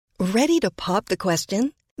Ready to pop the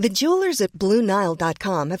question? The jewelers at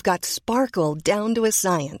BlueNile.com have got sparkle down to a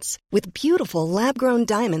science with beautiful lab-grown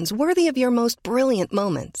diamonds worthy of your most brilliant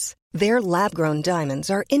moments. Their lab-grown diamonds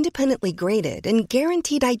are independently graded and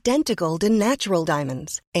guaranteed identical to natural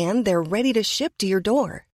diamonds, and they're ready to ship to your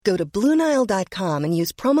door. Go to BlueNile.com and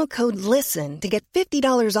use promo code LISTEN to get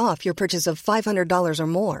 $50 off your purchase of $500 or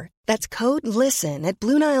more. That's code LISTEN at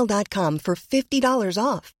BlueNile.com for $50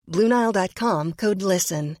 off. BlueNile.com, code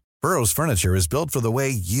LISTEN. Burrow's furniture is built for the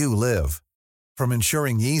way you live. From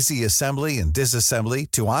ensuring easy assembly and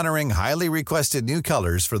disassembly to honoring highly requested new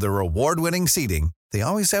colors for their award-winning seating, they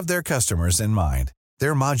always have their customers in mind.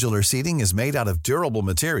 Their modular seating is made out of durable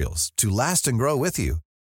materials to last and grow with you.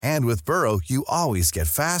 And with Burrow, you always get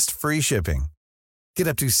fast, free shipping. Get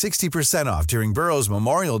up to 60% off during Burrow's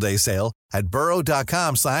Memorial Day sale at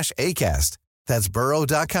burrow.com/ACAST. That's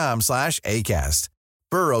burrow.com/ACAST.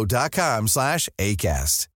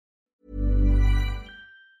 burrow.com/ACAST.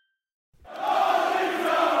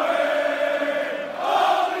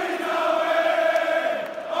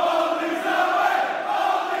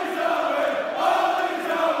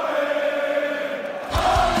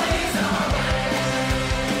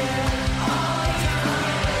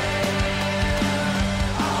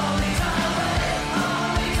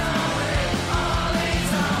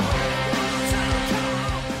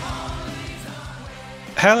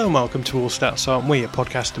 Hello and welcome to All Stats Aren't We, a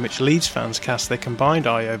podcast in which Leeds fans cast their combined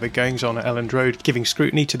eye over goings-on at Elland Road, giving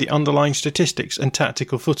scrutiny to the underlying statistics and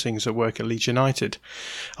tactical footings at work at Leeds United.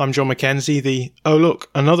 I'm John Mackenzie, the "oh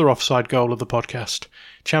look, another offside goal" of the podcast.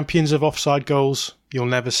 Champions of offside goals, you'll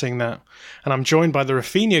never sing that. And I'm joined by the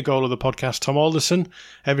Rafinha goal of the podcast, Tom Alderson.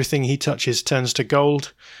 Everything he touches turns to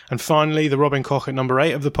gold. And finally, the Robin Koch at number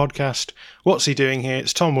 8 of the podcast. What's he doing here?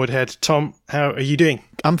 It's Tom Woodhead. Tom, how are you doing?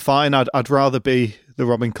 I'm fine. I'd rather be the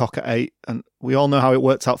Robin Koch at 8, and we all know how it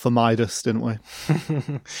worked out for Midas, didn't we?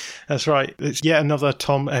 That's right. It's yet another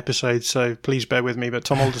Tom episode, so please bear with me. But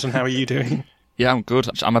Tom Alderson, how are you doing? Yeah, I'm good.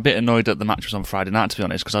 I'm a bit annoyed that the match was on Friday night, to be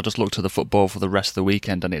honest, because I just looked at the football for the rest of the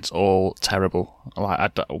weekend and it's all terrible. What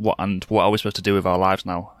are we supposed to do with our lives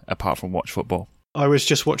now, apart from watch football? I was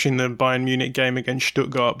just watching the Bayern Munich game against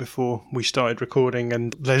Stuttgart before we started recording,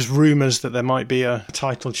 and there's rumours that there might be a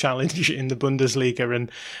title challenge in the Bundesliga,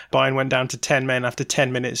 and Bayern went down to 10 men after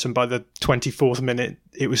 10 minutes, and by the 24th minute,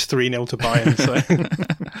 it was 3-0 to Bayern. So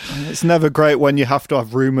it's never great when you have to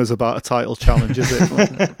have rumours about a title challenge, is it?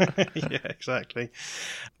 Yeah, exactly.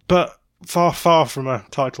 But far from a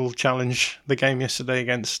title challenge. The game yesterday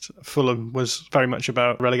against Fulham was very much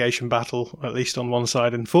about relegation battle, at least on one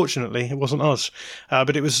side, and fortunately it wasn't us.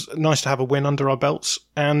 But it was nice to have a win under our belts.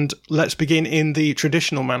 And let's begin in the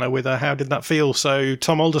traditional manner with how did that feel? So,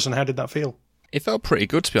 Tom Alderson, how did that feel? It felt pretty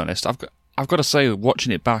good, to be honest. I've got to say,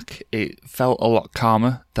 watching it back, it felt a lot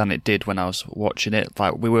calmer than it did when I was watching it.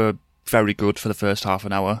 Like, we were very good for the first half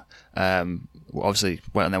an hour. Obviously,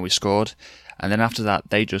 and then we scored. And then after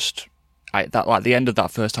that, the end of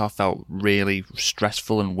that first half felt really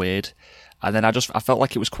stressful and weird. And then I felt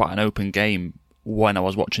like it was quite an open game when I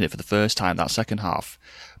was watching it for the first time, that second half.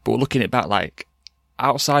 But looking it back, like,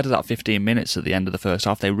 outside of that 15 minutes at the end of the first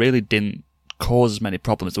half, they really didn't cause as many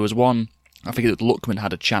problems. There was one, I think that Lookman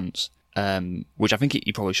had a chance, which I think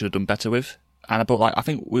he probably should have done better with. But I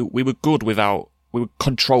think we were good without. We were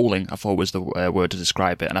controlling, I thought was the word to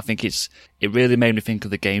describe it. And I think it really made me think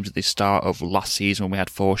of the games at the start of last season when we had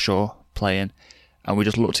Forshaw playing, and we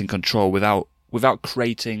just looked in control without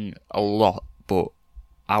creating a lot. But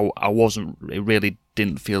it really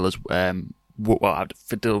didn't feel as I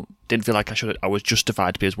didn't feel like I was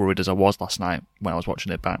justified to be as worried as I was last night when I was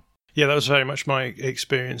watching it back. Yeah, that was very much my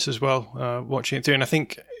experience as well, watching it through. And I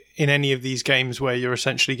think in any of these games where you're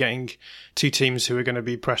essentially getting two teams who are going to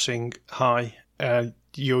be pressing high,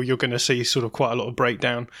 you're going to see sort of quite a lot of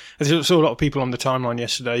breakdown. I saw a lot of people on the timeline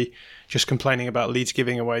yesterday just complaining about Leeds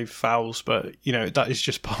giving away fouls, but that is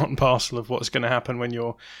just part and parcel of what's going to happen when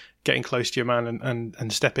you're getting close to your man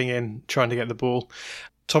and stepping in, trying to get the ball.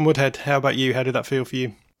 Tom Woodhead, how about you? How did that feel for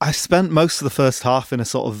you? I spent most of the first half in a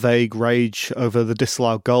sort of vague rage over the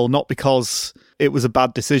disallowed goal, not because it was a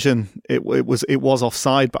bad decision. It was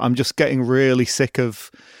offside, but I'm just getting really sick of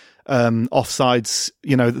offsides.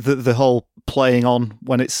 The whole playing on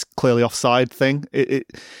when it's clearly offside thing.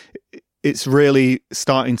 It's really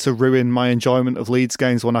starting to ruin my enjoyment of Leeds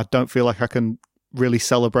games when I don't feel like I can really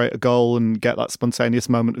celebrate a goal and get that spontaneous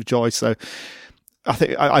moment of joy. So I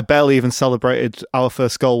think I barely even celebrated our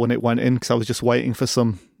first goal when it went in because I was just waiting for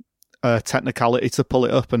some technicality to pull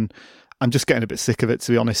it up, and I'm just getting a bit sick of it,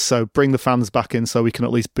 to be honest. So bring the fans back in so we can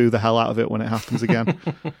at least boo the hell out of it when it happens again.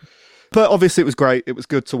 But obviously it was great. It was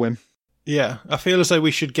good to win. Yeah, I feel as though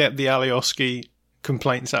we should get the Alioski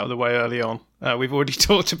complaints out of the way early on. We've already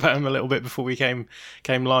talked about him a little bit before we came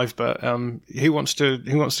live, but who wants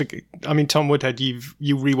to? I mean, Tom Woodhead, you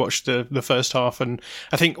rewatched the first half, and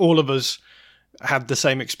I think all of us had the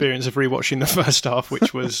same experience of rewatching the first half,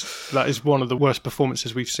 which was that is one of the worst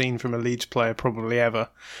performances we've seen from a Leeds player probably ever.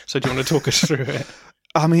 So do you want to talk us through it?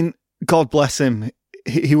 I mean, God bless him.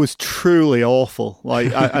 He was truly awful.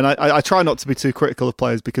 I try not to be too critical of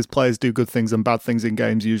players because players do good things and bad things in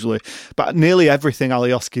games usually. But nearly everything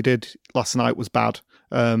Alioski did last night was bad.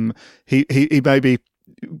 He maybe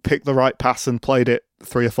picked the right pass and played it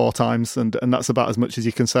 3 or 4 times, and that's about as much as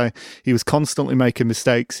you can say. He was constantly making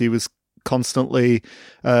mistakes. He was constantly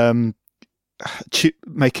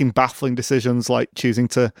making baffling decisions, like choosing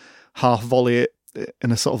to half volley it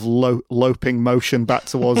in a sort of loping motion back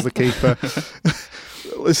towards the keeper.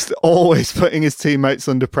 Was always putting his teammates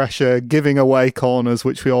under pressure, giving away corners,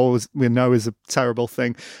 which we know is a terrible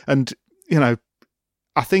thing. And I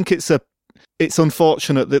think it's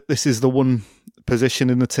unfortunate that this is the one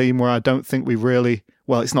position in the team where I don't think we really.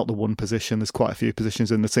 Well, it's not the one position. There's quite a few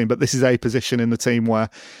positions in the team, but this is a position in the team where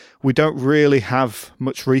we don't really have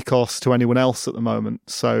much recourse to anyone else at the moment.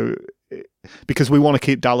 So, because we want to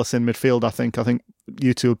keep Dallas in midfield, I think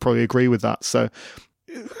you two would probably agree with that. So,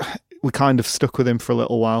 we kind of stuck with him for a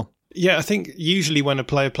little while. Yeah, I think usually when a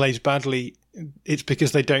player plays badly, it's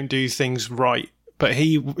because they don't do things right. But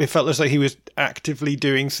it felt as though he was actively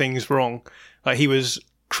doing things wrong. Like he was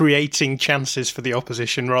creating chances for the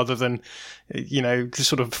opposition rather than, just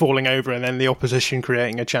sort of falling over and then the opposition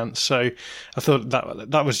creating a chance. So I thought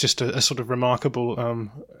that was just a sort of remarkable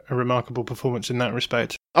performance in that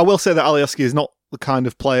respect. I will say that Alioski is not the kind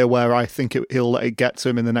of player where I think he'll let it get to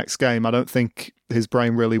him in the next game. I don't think his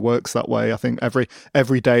brain really works that way. I think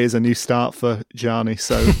every day is a new start for Gianni.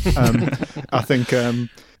 So I think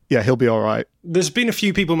he'll be all right. There's been a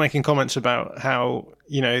few people making comments about how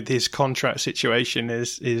his contract situation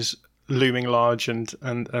is looming large, and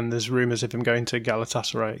there's rumours of him going to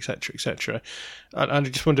Galatasaray, etc., etc. And I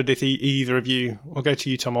just wondered if either of you, I'll go to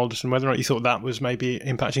you, Tom Alderson, whether or not you thought that was maybe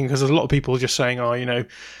impacting, because there's a lot of people just saying,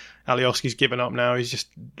 Alioski's given up now. He just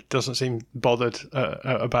doesn't seem bothered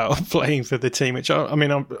about playing for the team. Which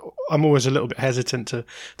I'm always a little bit hesitant to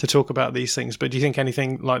talk about these things. But do you think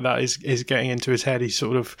anything like that is getting into his head? He's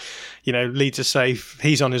sort of, Leeds are safe.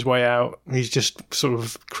 He's on his way out. He's just sort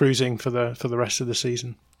of cruising for the rest of the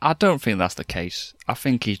season. I don't think that's the case. I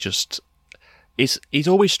think he's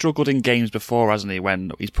always struggled in games before, hasn't he?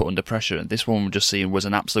 When he's put under pressure, and this one just seemed was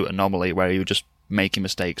an absolute anomaly where he was just making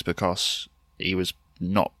mistakes because he was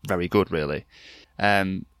not very good, really.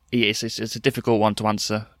 It's a difficult one to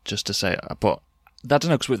answer, just to say, but I don't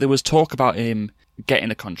know, because there was talk about him getting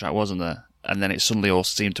a contract, wasn't there? And then it suddenly all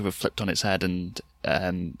seemed to have flipped on its head, and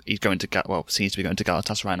he's going to seems to be going to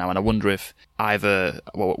Galatasaray now. And I wonder if either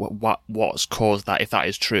what's caused that, if that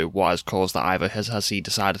is true, what has caused that? Either has he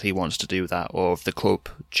decided he wants to do that, or if the club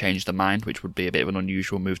changed their mind, which would be a bit of an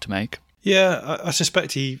unusual move to make. Yeah, I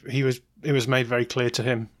suspect it was made very clear to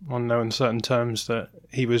him on no uncertain terms that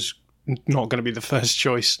he was not going to be the first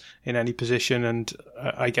choice in any position, and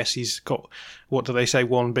I guess he's got, what do they say,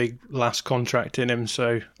 one big last contract in him,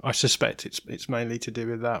 so I suspect it's mainly to do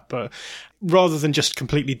with that. But rather than just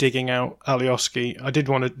completely digging out Alioski, I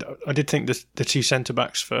did think the two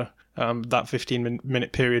centre-backs for that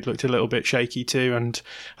 15-minute period looked a little bit shaky too, and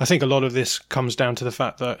I think a lot of this comes down to the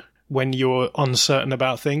fact that when you're uncertain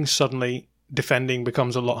about things, suddenly defending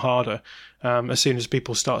becomes a lot harder as soon as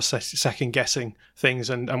people start second guessing things,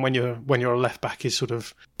 and when your left back is sort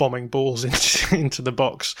of bombing balls into the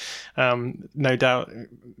box, no doubt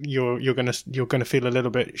you're gonna feel a little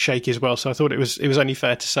bit shaky as well. So I thought it was only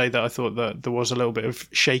fair to say that I thought that there was a little bit of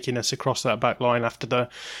shakiness across that back line after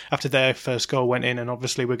their first goal went in, and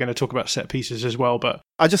obviously we're going to talk about set pieces as well. But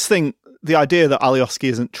I just think the idea that Alioski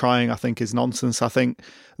isn't trying, I think, is nonsense. I think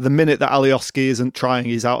the minute that Alioski isn't trying,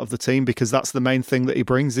 he's out of the team, because that's the main thing that he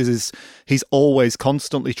brings. Is he's always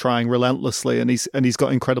constantly trying relentlessly, and he's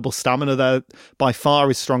got incredible stamina there, by far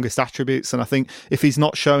his strongest attributes. And I think if he's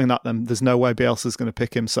not showing that, then there's no way Bielsa's going to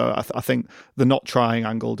pick him. So I think the not trying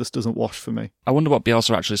angle just doesn't wash for me. I wonder what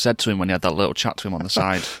Bielsa actually said to him when he had that little chat to him on the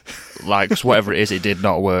side. Like, whatever it is, it did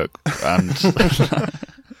not work. And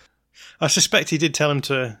I suspect he did tell him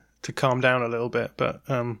to calm down a little bit, but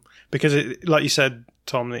because like you said,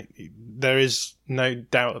 Tom, there is no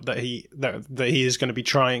doubt that he is going to be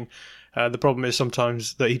trying. The problem is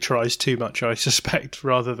sometimes that he tries too much, I suspect,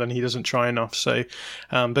 rather than he doesn't try enough. So,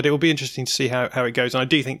 but it will be interesting to see how it goes. And I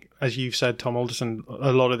do think, as you've said, Tom Alderson,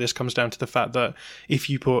 a lot of this comes down to the fact that if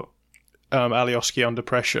you put Alioski under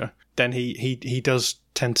pressure, then he does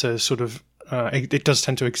tend to sort of it does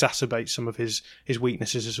tend to exacerbate some of his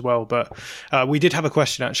weaknesses as well. But we did have a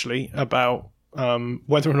question actually about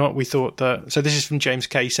whether or not we thought that. So this is from James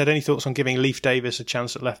Kay. He said, any thoughts on giving Leif Davis a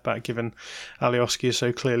chance at left back, given Alioski is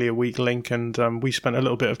so clearly a weak link? And we spent a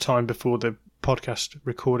little bit of time before the podcast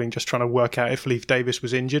recording just trying to work out if Leif Davis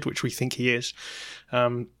was injured, which we think he is.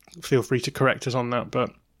 Feel free to correct us on that,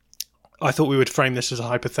 but I thought we would frame this as a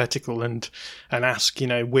hypothetical and ask,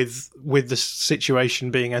 with the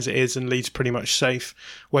situation being as it is and Leeds pretty much safe,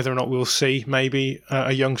 whether or not we'll see maybe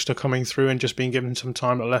a youngster coming through and just being given some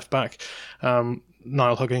time at left back.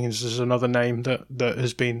 Niall Huggins is another name that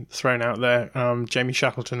has been thrown out there. Jamie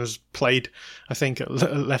Shackleton has played, I think, at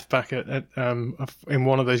left back in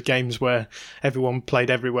one of those games where everyone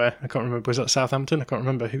played everywhere. I can't remember. Was that Southampton? I can't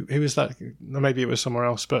remember. Who was that? Maybe it was somewhere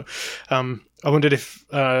else. But I wondered if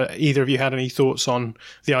either of you had any thoughts on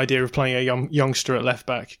the idea of playing a youngster at left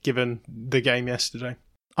back, given the game yesterday.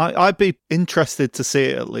 I'd be interested to see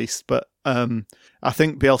it at least, but I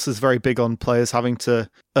think Bielsa's very big on players having to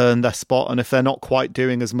earn their spot, and if they're not quite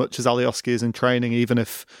doing as much as Alioski is in training, even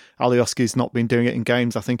if Alioski's not been doing it in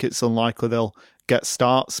games, I think it's unlikely they'll get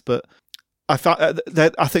starts. But I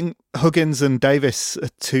think Huggins and Davis are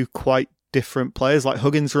two quite different players. Like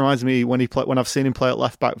Huggins reminds me when I've seen him play at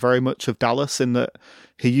left back very much of Dallas, in that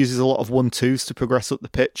he uses a lot of 1-2s to progress up the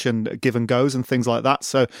pitch and give and goes and things like that.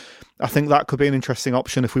 So I think that could be an interesting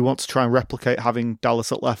option if we want to try and replicate having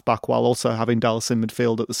Dallas at left back while also having Dallas in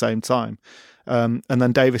midfield at the same time. And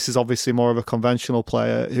then Davis is obviously more of a conventional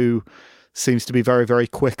player who seems to be very, very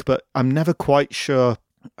quick, but I'm never quite sure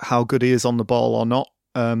how good he is on the ball or not,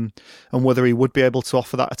 and whether he would be able to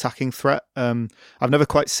offer that attacking threat. I've never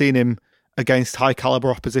quite seen him against high caliber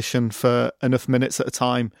opposition for enough minutes at a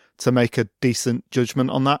time to make a decent judgment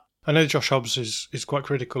on that. I know Josh Hobbs is quite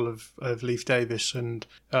critical of Leif Davis, and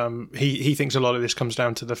he thinks a lot of this comes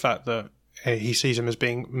down to the fact that he sees him as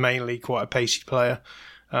being mainly quite a pacey player,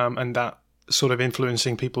 and that sort of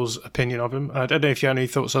influencing people's opinion of him. I don't know if you have any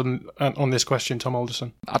thoughts on this question, Tom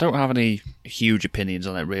Alderson. I don't have any huge opinions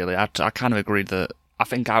on it, really. I kind of agree that I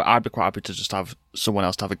think I'd be quite happy to just have someone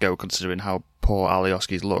else to have a go, considering how poor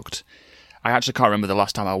Alioski's looked. I actually can't remember the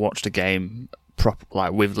last time I watched a game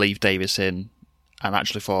with Leif Davis in and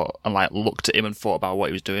actually looked at him and thought about what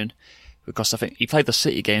he was doing, because I think he played the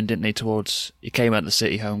City game, didn't he? He came at the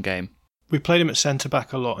City home game. We played him at centre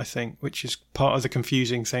back a lot, I think, which is part of the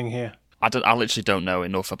confusing thing here. I literally don't know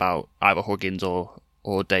enough about either Huggins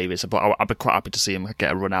or Davis, but I'd be quite happy to see him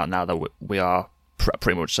get a run out now that we are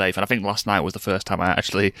pretty much safe. And I think last night was the first time I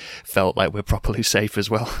actually felt like we're properly safe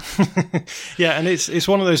as well. Yeah, and it's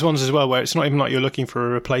one of those ones as well where it's not even like you're looking for a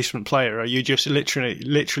replacement player. Are you just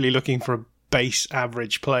literally looking for a base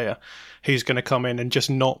average player who's going to come in and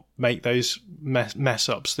just not make those mess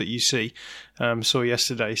ups that you saw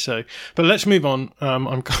yesterday? So, but let's move on.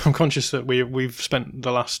 I'm conscious that we've spent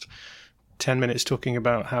the last 10 minutes talking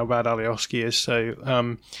about how bad Alioski is.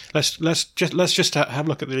 So let's just have a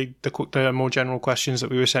look at the more general questions that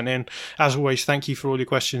we were sent in. As always, thank you for all your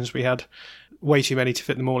questions. We had way too many to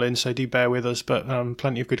fit them all in, so do bear with us, but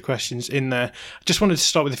plenty of good questions in there. I just wanted to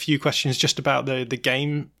start with a few questions just about the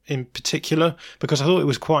game in particular, because I thought it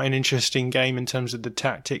was quite an interesting game in terms of the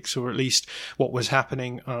tactics, or at least what was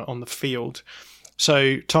happening on the field.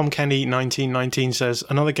 So Tom Kenny 1919 says,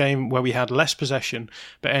 another game where we had less possession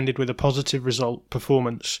but ended with a positive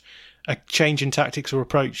performance. A change in tactics or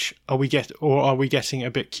approach? Are we getting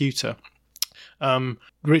a bit cuter?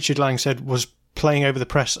 Richard Lang said, was playing over the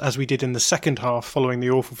press as we did in the second half following the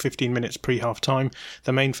awful 15 minutes pre-half time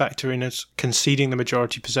the main factor in us conceding the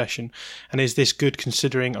majority possession? And is this good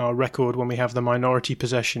considering our record when we have the minority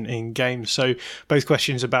possession in games? So both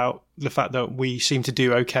questions about the fact that we seem to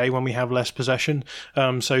do okay when we have less possession.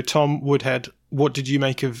 So Tom Woodhead, what did you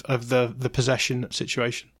make of the possession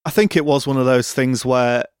situation? I think it was one of those things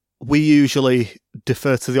where we usually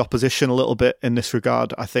defer to the opposition a little bit in this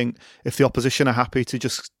regard. I think if the opposition are happy to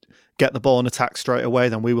just get the ball and attack straight away,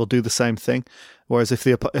 then we will do the same thing. Whereas if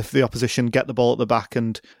the opposition get the ball at the back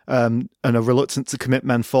and are reluctant to commit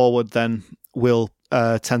men forward, then we'll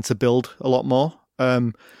tend to build a lot more.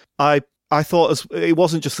 I thought it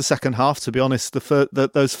wasn't just the second half, to be honest.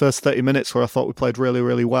 Those first 30 minutes where I thought we played really,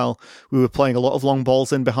 really well. We were playing a lot of long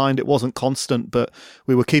balls in behind. It wasn't constant, but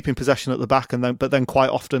we were keeping possession at the back, but then quite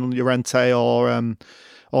often Llorente or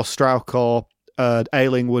Struijk or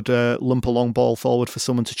Ayling would lump a long ball forward for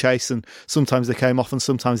someone to chase, and sometimes they came off and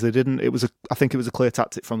sometimes they didn't. I think it was a clear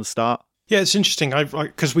tactic from the start. Yeah, it's interesting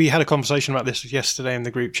because we had a conversation about this yesterday in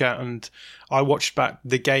the group chat, and I watched back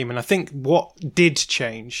the game, and I think what did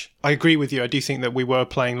change, I agree with you, I do think that we were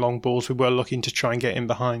playing long balls, we were looking to try and get in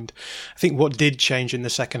behind. I think what did change in the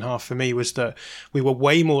second half for me was that we were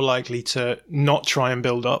way more likely to not try and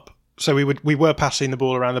build up. So we were passing the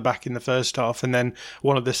ball around the back in the first half, and then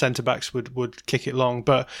one of the centre backs would kick it long.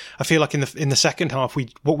 But I feel like in the second half,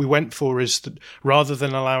 what we went for is that rather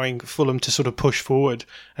than allowing Fulham to sort of push forward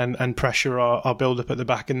and pressure our build up at the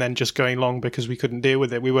back, and then just going long because we couldn't deal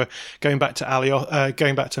with it, we were going back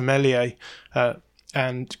to Meslier.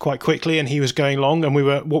 And quite quickly, and he was going long, and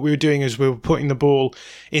what we were doing is we were putting the ball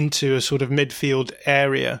into a sort of midfield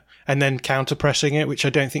area and then counter pressing it, which I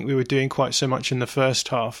don't think we were doing quite so much in the first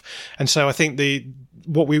half. And so I think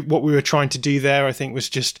what we were trying to do there, I think, was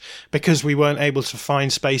just because we weren't able to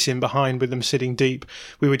find space in behind with them sitting deep,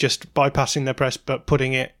 we were just bypassing their press but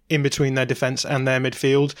putting it in between their defence and their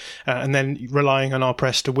midfield, and then relying on our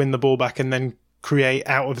press to win the ball back and then create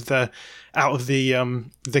out of the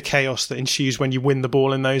chaos that ensues when you win the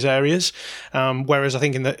ball in those areas. Whereas I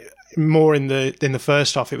think in the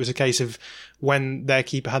first half, it was a case of when their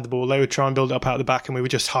keeper had the ball, they would try and build it up out the back, and we were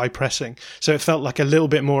just high pressing. So it felt like a little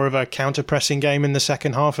bit more of a counter pressing game in the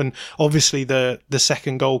second half. And obviously the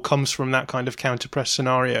second goal comes from that kind of counter press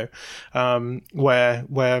scenario,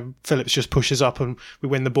 where Phillips just pushes up and we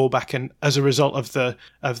win the ball back. And as a result of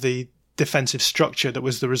the defensive structure that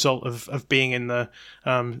was the result of being in that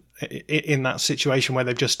situation where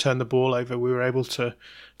they've just turned the ball over, we were able to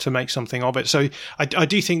make something of it. So I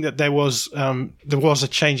do think that there was a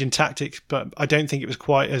change in tactics, but I don't think it was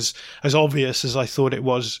quite as obvious as I thought it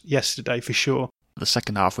was yesterday, for sure. The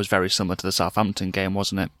second half was very similar to the Southampton game,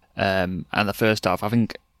 wasn't it? And the first half, I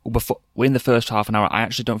think in the first half an hour, I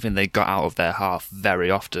actually don't think they got out of their half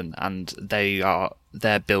very often, and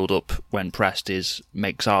their build-up when pressed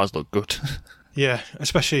makes ours look good. Yeah,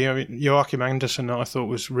 especially Joachim Andersen, I thought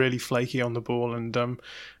was really flaky on the ball, and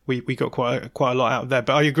we got quite a lot out of there.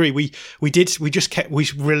 But I agree, we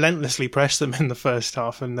relentlessly pressed them in the first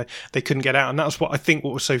half, and they couldn't get out. And that was what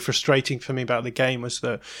was so frustrating for me about the game, was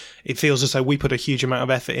that it feels as though we put a huge amount of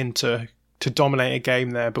effort into to dominate a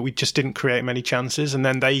game there, but we just didn't create many chances, and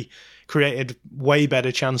then they created way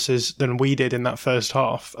better chances than we did in that first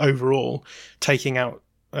half overall, taking out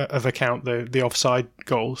of account the offside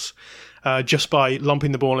goals, just by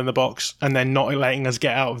lumping the ball in the box and then not letting us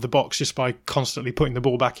get out of the box, just by constantly putting the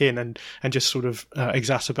ball back in and just sort of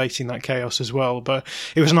exacerbating that chaos as well. But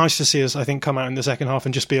it was nice to see us, I think, come out in the second half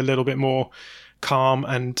and just be a little bit more calm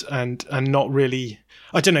and not really,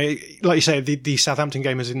 I don't know, like you say, the Southampton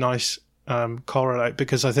game is a nice correlate,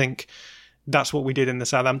 because I think that's what we did in the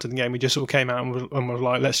Southampton game. We just sort of came out and were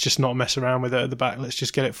like, let's just not mess around with it at the back. Let's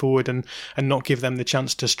just get it forward and not give them the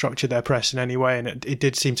chance to structure their press in any way. And it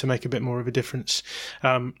did seem to make a bit more of a difference.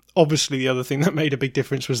 Obviously, the other thing that made a big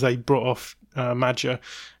difference was they brought off Madja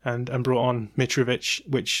and brought on Mitrovic,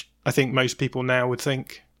 which I think most people now would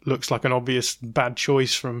think looks like an obvious bad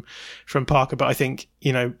choice from Parker, but I think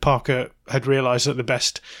Parker had realised that the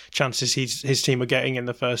best chances his team were getting in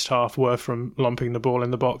the first half were from lumping the ball in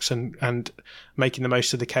the box and making the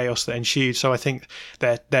most of the chaos that ensued. So I think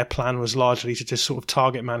their plan was largely to just sort of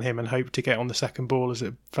target man him and hope to get on the second ball as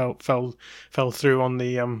it fell through on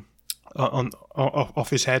the off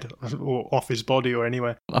his head or off his body or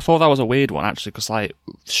anywhere. I thought that was a weird one, actually, because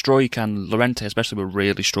Struijk and Llorente especially were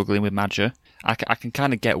really struggling with Madja. I can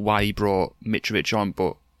kind of get why he brought Mitrovic on,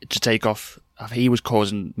 but to take off, Madja was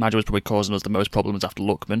probably causing us the most problems after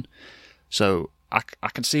Lookman. So I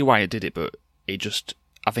can see why he did it, but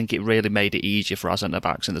I think it really made it easier for our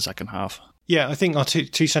centre-backs in the second half. Yeah, I think our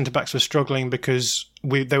two centre-backs were struggling because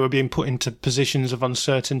they were being put into positions of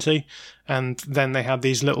uncertainty, and then they had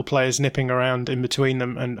these little players nipping around in between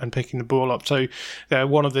them and picking the ball up. So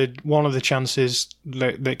one of the chances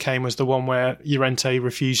that came was the one where Llorente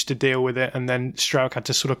refused to deal with it, and then Struijk had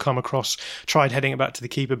to sort of come across, tried heading it back to the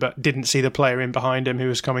keeper, but didn't see the player in behind him who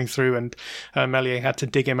was coming through, and Meslier had to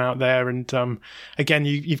dig him out there. And again,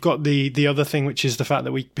 you've got the other thing, which is the fact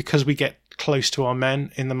that because we get close to our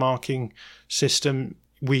men in the marking system,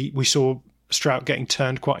 we saw Struijk getting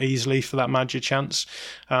turned quite easily for that Madja chance,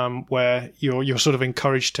 where you're sort of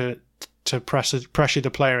encouraged to pressure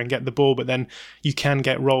the player and get the ball, but then you can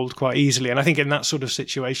get rolled quite easily. And I think in that sort of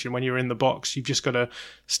situation, when you're in the box, you've just got to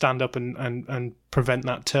stand up and prevent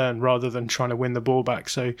that turn rather than trying to win the ball back.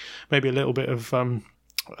 So maybe a little bit of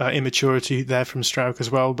immaturity there from Struijk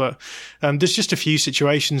as well, but there's just a few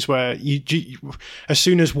situations where as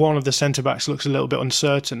soon as one of the centre backs looks a little bit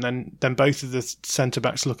uncertain, then both of the centre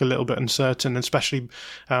backs look a little bit uncertain, especially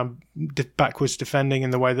backwards defending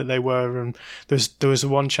in the way that they were. And there was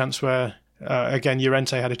one chance where again,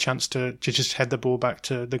 Llorente had a chance to just head the ball back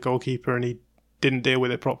to the goalkeeper, and he didn't deal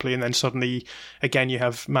with it properly, and then suddenly again you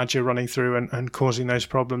have Maja running through and causing those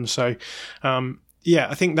problems. So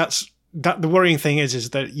I think that the worrying thing is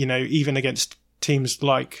that, you know, even against teams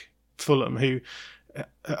like Fulham, who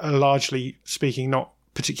are largely speaking not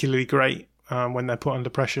particularly great when they're put under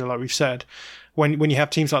pressure, like we've said, when you have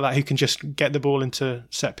teams like that who can just get the ball into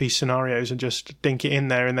set piece scenarios and just dink it in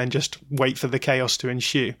there and then just wait for the chaos to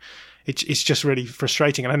ensue, it's just really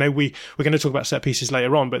frustrating. And I know we're going to talk about set pieces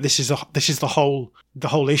later on, but this is the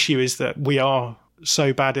whole issue, is that we are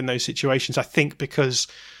so bad in those situations. I think because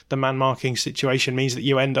the man marking situation means that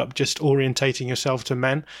you end up just orientating yourself to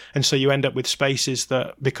men, and so you end up with spaces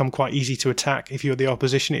that become quite easy to attack. If you're the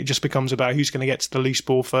opposition, it just becomes about who's going to get to the loose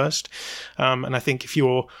ball first. And I think if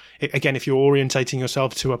you're orientating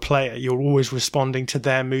yourself to a player, you're always responding to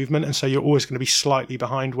their movement, and so you're always going to be slightly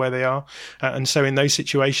behind where they are. And so in those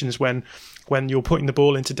situations when you're putting the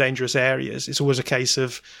ball into dangerous areas, it's always a case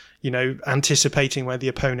of, you know, anticipating where the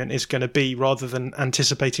opponent is going to be rather than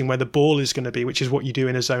anticipating where the ball is going to be, which is what you do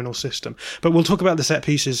in a zonal system. But we'll talk about the set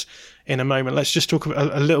pieces in a moment. Let's just talk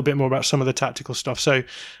a little bit more about some of the tactical stuff. So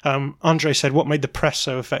Andre said, what made the press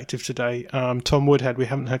so effective today? Tom Woodhead, we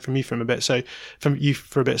haven't heard from you for a bit. So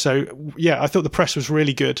yeah, I thought the press was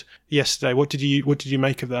really good yesterday. What did you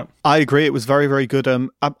make of that? I agree. It was very, very good.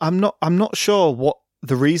 I'm not sure what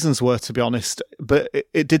the reasons were, to be honest, but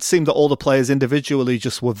it did seem that all the players individually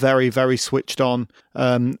just were very, very switched on.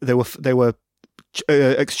 They were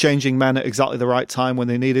exchanging men at exactly the right time when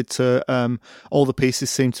they needed to. All the pieces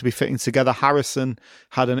seemed to be fitting together. Harrison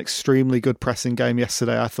had an extremely good pressing game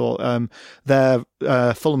yesterday, I thought.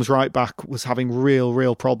 Fulham's right back was having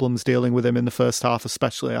real problems dealing with him in the first half,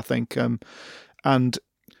 especially, I think. And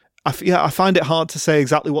I find it hard to say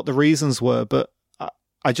exactly what the reasons were, but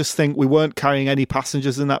I just think we weren't carrying any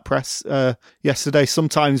passengers in that press yesterday.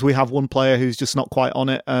 Sometimes we have one player who's just not quite on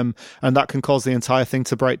it, and that can cause the entire thing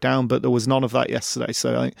to break down, but there was none of that yesterday.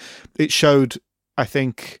 So it showed, I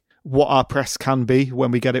think, what our press can be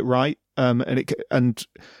when we get it right. And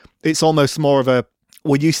it's almost more of a,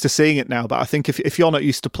 we're used to seeing it now, but I think if you're not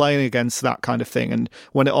used to playing against that kind of thing, and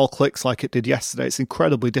when it all clicks like it did yesterday, it's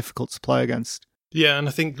incredibly difficult to play against. Yeah, and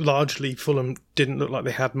I think largely Fulham didn't look like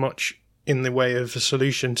they had much in the way of a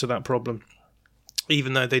solution to that problem,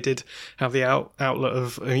 even though they did have the outlet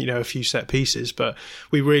of, you know, a few set pieces. But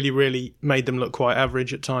we really made them look quite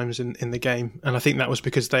average at times in the game, and I think that was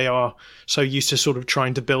because they are so used to sort of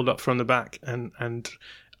trying to build up from the back and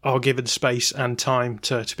are given space and time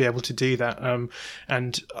to be able to do that.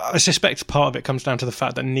 And I suspect part of it comes down to the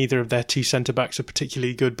fact that neither of their two centre-backs are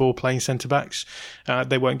particularly good ball-playing centre-backs.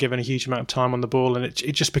 They weren't given a huge amount of time on the ball, and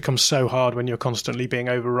it just becomes so hard when you're constantly being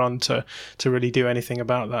overrun to really do anything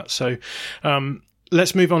about that. So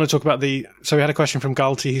let's move on and talk about so we had a question from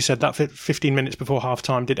Galti who said that 15 minutes before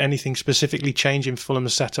half-time, did anything specifically change in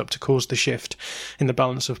Fulham's setup to cause the shift in the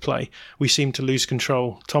balance of play? We seemed to lose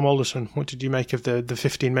control. Tom Alderson, what did you make of the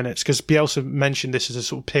 15 minutes? Because Bielsa mentioned this as a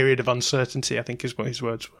sort of period of uncertainty, I think is what his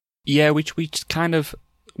words were. Yeah, we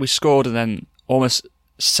scored and then almost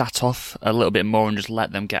sat off a little bit more and just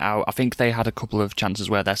let them get out. I think they had a couple of chances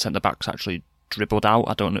where their centre-backs actually dribbled out.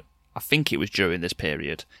 I think it was during this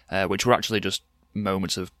period, which were actually just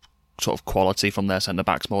moments of sort of quality from their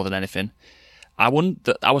centre-backs more than anything. I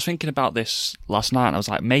was thinking about this last night, and I was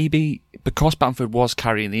like, maybe because Bamford was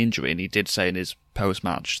carrying the injury, and he did say in his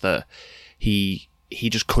post-match that he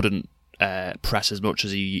just couldn't press as much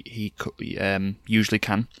as he usually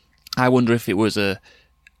can. I wonder if it was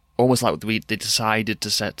almost like they decided to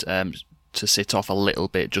sit off a little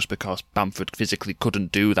bit just because Bamford physically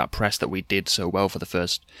couldn't do that press that we did so well for the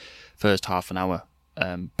first half an hour.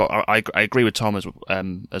 But I agree with Tom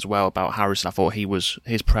as well about Harrison. I thought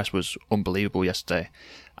his press was unbelievable yesterday,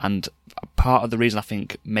 and part of the reason I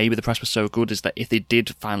think maybe the press was so good is that if they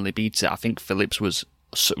did finally beat it, I think Phillips was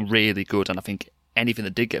really good, and I think anything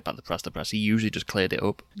that did get back the press, he usually just cleared it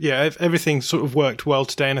up. Yeah, everything sort of worked well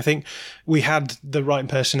today, and I think we had the right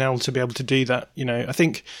personnel to be able to do that. You know, I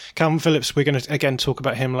think Calvin Phillips, we're going to again talk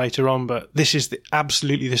about him later on, but this is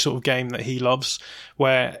absolutely the sort of game that he loves,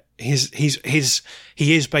 where he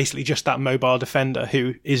is basically just that mobile defender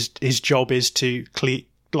who his job is to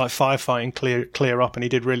firefight and clear up, and he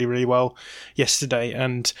did really well yesterday.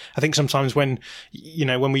 And I think sometimes when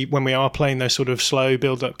we are playing those sort of slow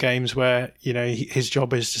build up games where, you know, his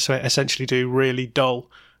job is to essentially do really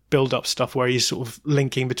dull build up stuff where he's sort of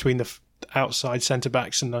linking between outside centre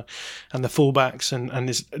backs and the full backs, and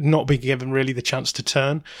is not being given really the chance to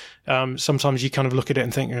turn. Sometimes you kind of look at it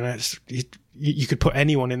and think, you could put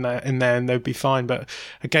anyone in there and they'd be fine. But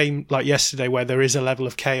a game like yesterday where there is a level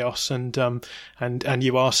of chaos and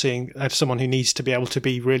you are seeing someone who needs to be able to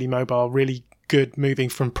be really mobile, really good, moving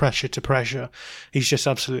from pressure to pressure, he's just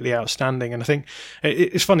absolutely outstanding. And I think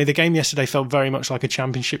it's funny, the game yesterday felt very much like a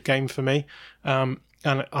championship game for me. And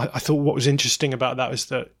I thought what was interesting about that was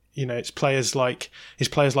that, it's players like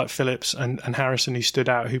Phillips and Harrison who stood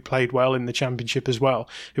out, who played well in the championship as well,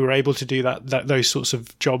 who were able to do those sorts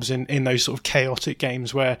of jobs in those sort of chaotic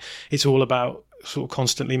games where it's all about sort of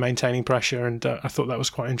constantly maintaining pressure. And I thought that was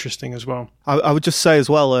quite interesting as well. I would just say as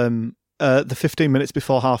well, the 15 minutes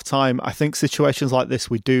before half time, I think situations like this,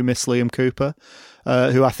 we do miss Liam Cooper,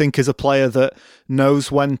 who I think is a player that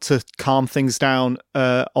knows when to calm things down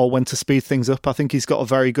or when to speed things up. I think he's got a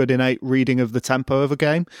very good innate reading of the tempo of a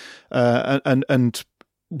game. And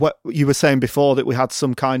what you were saying before, that we had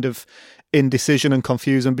some kind of indecision and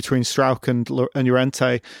confusion between Struijk and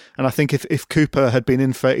Llorente. And I think if Cooper had been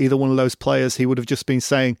in for either one of those players, he would have just been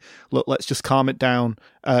saying, look, let's just calm it down.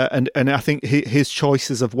 And I think his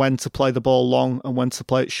choices of when to play the ball long and when to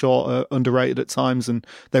play it short are underrated at times, and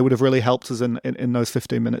they would have really helped us in those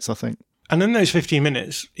 15 minutes, I think. And in those 15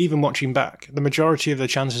 minutes, even watching back, the majority of the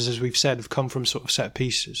chances, as we've said, have come from sort of set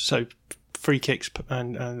pieces. So free kicks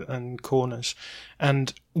and corners.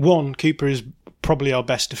 And one, Cooper is probably our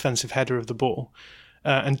best defensive header of the ball.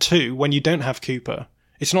 And two, when you don't have Cooper,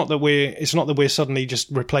 it's not that we're suddenly just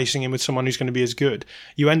replacing him with someone who's going to be as good.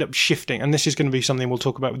 You end up shifting, and this is going to be something we'll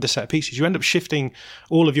talk about with the set pieces. You end up shifting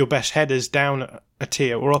all of your best headers down a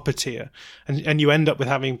tier or up a tier, and you end up with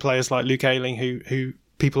having players like Luke Ayling, who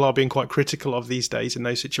people are being quite critical of these days in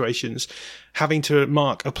those situations, having to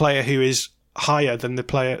mark a player who is higher than the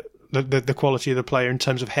player. The quality of the player in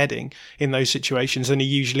terms of heading in those situations than he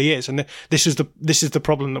usually is, and this is the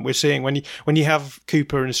problem that we're seeing when you have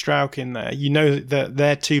Cooper and Struijk in there. You know that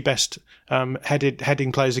their two best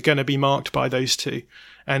heading players are going to be marked by those two,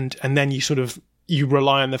 and then you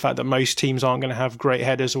rely on the fact that most teams aren't going to have great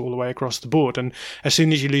headers all the way across the board. And as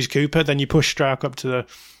soon as you lose Cooper, then you push Struijk up to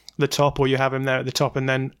the top, or you have him there at the top, and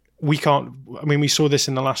then we can't. I mean, we saw this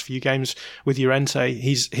in the last few games with Llorente.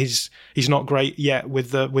 He's not great yet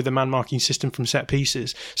with the man marking system from set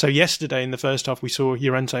pieces. So yesterday in the first half, we saw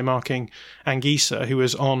Llorente marking Anguissa, who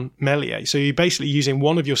was on Meslier. So you're basically using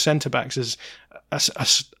one of your centre backs as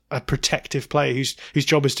a protective player whose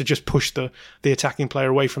job is to just push the attacking player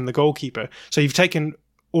away from the goalkeeper. So you've taken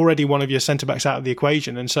already one of your centre backs out of the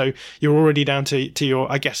equation, and so you're already down to your,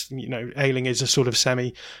 I guess, Ayling is a sort of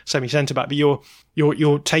semi centre back, but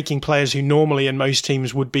you're taking players who normally in most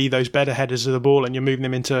teams would be those better headers of the ball, and you're moving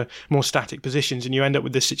them into more static positions, and you end up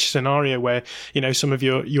with this scenario where some of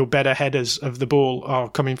your better headers of the ball are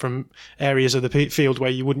coming from areas of the field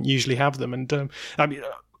where you wouldn't usually have them. And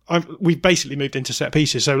we've basically moved into set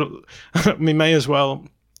pieces, so we may as well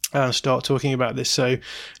start talking about this. So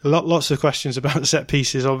lots of questions about set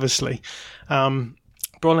pieces, obviously.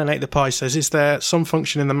 Brolin ate the pie says, is there some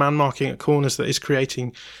function in the man marking at corners that is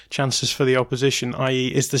creating chances for the opposition, i.e.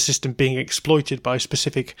 is the system being exploited by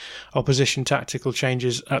specific opposition tactical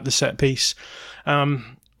changes at the set piece? I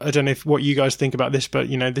don't know what you guys think about this, but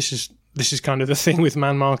this is kind of the thing with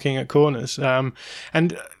man marking at corners.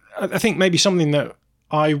 And I think maybe something that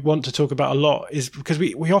I want to talk about a lot is because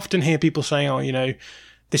we often hear people saying,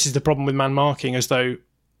 this is the problem with man marking, as though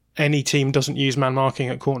any team doesn't use man marking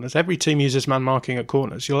at corners. Every team uses man marking at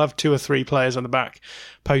corners. You'll have 2 or 3 players on the back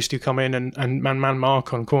post who come in and man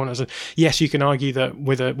mark on corners. And yes, you can argue that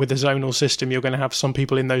with a zonal system, you're going to have some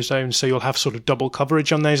people in those zones, so you'll have sort of double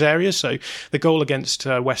coverage on those areas. So the goal against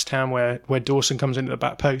West Ham, where Dawson comes into the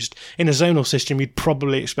back post, in a zonal system, you'd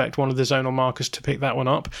probably expect one of the zonal markers to pick that one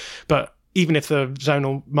up. But even if the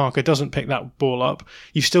zonal marker doesn't pick that ball up,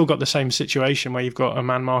 you've still got the same situation where you've got a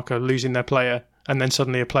man marker losing their player and then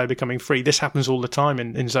suddenly a player becoming free. This happens all the time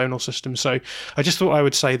in zonal systems. So I just thought I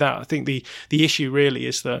would say that. I think the issue really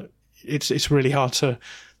is that it's really hard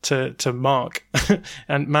to mark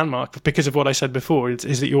and man mark, because of what I said before,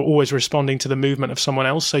 is that you're always responding to the movement of someone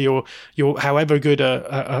else. So you're however good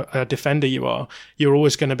a defender you are, you're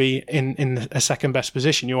always going to be in a second best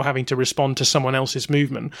position. You're having to respond to someone else's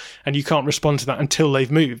movement, and you can't respond to that until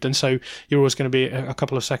they've moved, and so you're always going to be a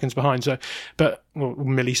couple of seconds behind. So, but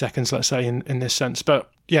milliseconds, let's say, in this sense.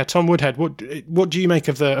 But yeah, Tom Woodhead, what do you make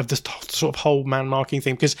of the sort of whole man marking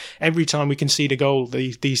thing? Because every time we concede a goal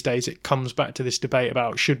these days, it comes back to this debate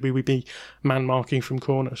about should we be man marking from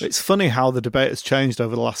corners. It's funny how the debate has changed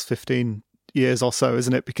over the last 15 years or so,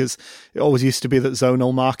 isn't it? Because it always used to be that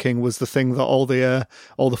zonal marking was the thing that all the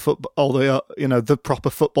proper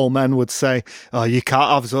football men would say, oh, you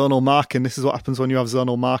can't have zonal marking. This is what happens when you have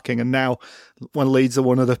zonal marking. And now when Leeds are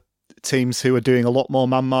one of the teams who are doing a lot more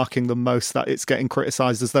man marking than most, that it's getting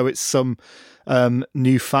criticised as though it's some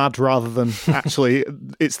new fad rather than actually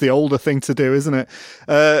it's the older thing to do, isn't it?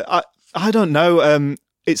 I don't know.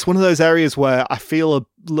 It's one of those areas where I feel a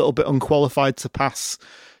little bit unqualified to pass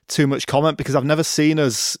too much comment, because I've never seen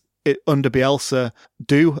us under Bielsa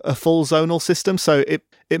do a full zonal system, so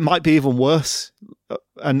it might be even worse.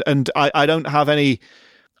 And I don't have any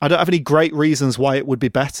great reasons why it would be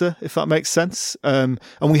better, if that makes sense. And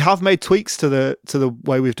we have made tweaks to the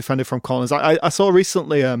way we've defended from corners. I saw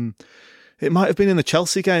recently, it might have been in the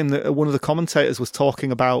Chelsea game, that one of the commentators was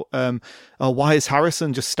talking about, why is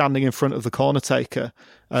Harrison just standing in front of the corner taker?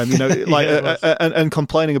 And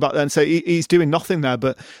complaining about that, and say he's doing nothing there.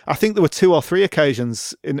 But I think there were 2 or 3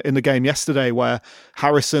 occasions in the game yesterday where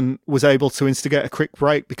Harrison was able to instigate a quick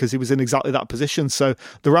break because he was in exactly that position. So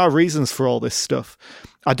there are reasons for all this stuff.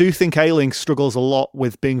 I do think Ayling struggles a lot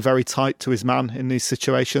with being very tight to his man in these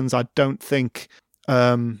situations. I don't think...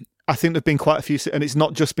 I think there've been quite a few, and it's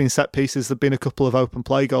not just been set pieces. There've been a couple of open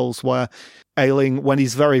play goals where Ayling, when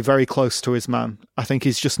he's very, very close to his man, I think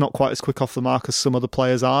he's just not quite as quick off the mark as some other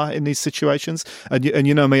players are in these situations. And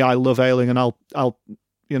you know me, I love Ayling, and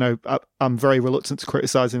I'm very reluctant to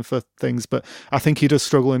criticise him for things, but I think he does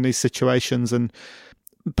struggle in these situations, and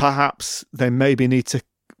perhaps they maybe need to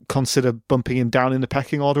consider bumping him down in the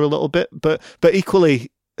pecking order a little bit. But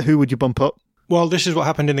equally, who would you bump up? Well, this is what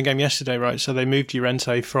happened in the game yesterday, right? So they moved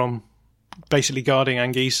Llorente from basically guarding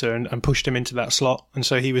Anguissa and pushed him into that slot, and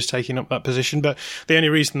so he was taking up that position. But the only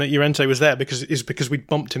reason that Llorente was there because we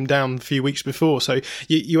bumped him down a few weeks before. So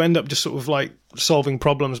you end up just sort of like solving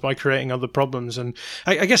problems by creating other problems. And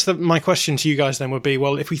I guess my question to you guys then would be,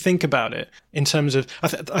 well, if we think about it in terms of, I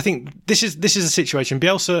think this is a situation.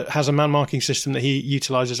 Bielsa has a man marking system that he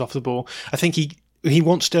utilises off the ball. I think he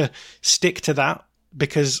wants to stick to that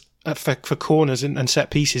because. For corners and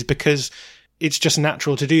set pieces, because it's just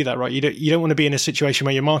natural to do that, right? You don't want to be in a situation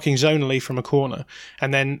where you're marking zonally from a corner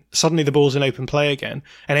and then suddenly the ball's in open play again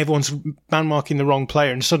and everyone's man marking the wrong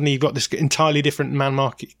player, and suddenly you've got this entirely different man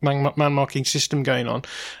marking system going on,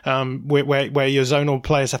 where your zonal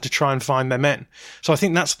players have to try and find their men. So I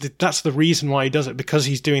think that's the reason why he does it, because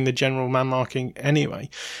he's doing the general man marking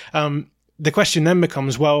anyway. The question then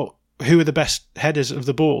becomes, well, who are the best headers of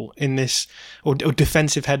the ball in this, or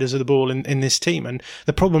defensive headers of the ball in this team? And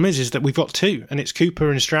the problem is that we've got 2, and it's Cooper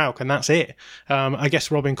and Struijk, and that's it. I guess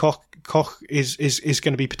Robin Koch is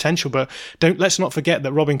going to be potential, but let's not forget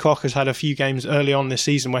that Robin Koch has had a few games early on this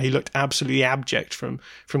season where he looked absolutely abject from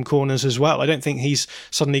corners as well. I don't think he's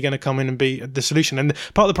suddenly going to come in and be the solution. And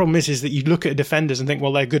part of the problem is that you look at defenders and think,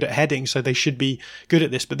 well, they're good at heading, so they should be good at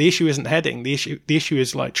this. But the issue isn't heading. The issue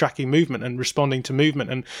is like tracking movement and responding to movement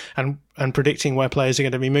and predicting where players are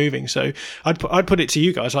going to be moving. So I'd put it to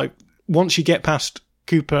you guys, like, once you get past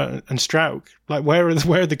Cooper and Struijk, like, where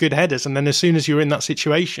are the good headers? And then as soon as you're in that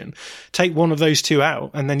situation, take one of those 2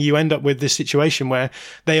 out, and then you end up with this situation where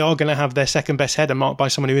they are going to have their second best header marked by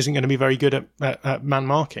someone who isn't going to be very good at man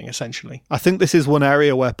marking, essentially. I think this is one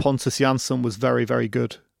area where Pontus Jansson was very, very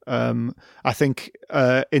good. I think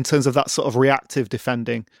in terms of that sort of reactive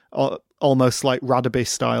defending, almost like Radaby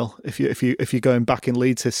style, if you're going back in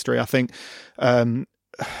Leeds history, I think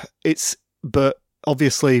but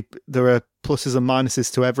obviously there are pluses and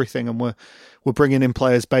minuses to everything, and we're bringing in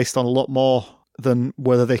players based on a lot more than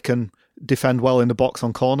whether they can defend well in the box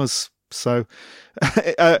on corners. So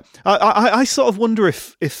I sort of wonder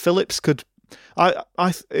if Phillips could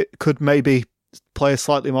maybe play a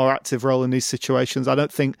slightly more active role in these situations. I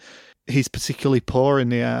don't think he's particularly poor in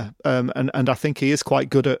the air, and I think he is quite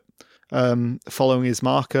good at following his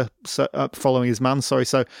man.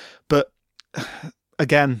 So, but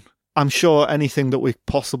again, I'm sure anything that we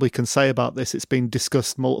possibly can say about this, it's been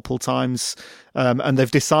discussed multiple times, and they've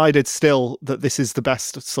decided still that this is the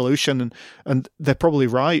best solution, and they're probably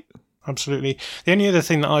right. Absolutely. The only other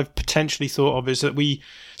thing that I've potentially thought of is that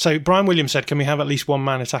so Brian Williams said, can we have at least one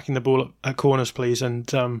man attacking the ball at corners, please?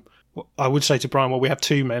 And I would say to Brian, well, we have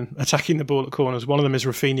 2 men attacking the ball at corners. One of them is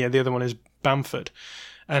Rafinha, the other one is Bamford.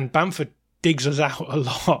 And Bamford digs us out a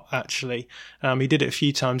lot, actually. He did it a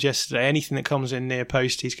few times yesterday. Anything that comes in near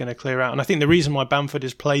post, he's going to clear out. And I think the reason why Bamford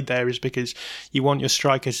is played there is because you want your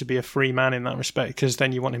striker to be a free man in that respect, because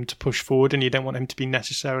then you want him to push forward and you don't want him to be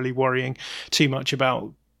necessarily worrying too much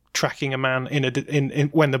about tracking a man in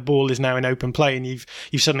when the ball is now in open play, and you've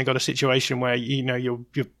suddenly got a situation where you're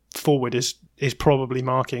forward is probably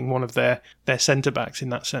marking one of their centre backs in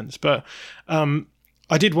that sense. But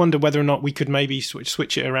I did wonder whether or not we could maybe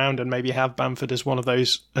switch it around and maybe have Bamford as one of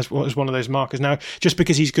those markers. Now, just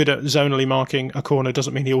because he's good at zonally marking a corner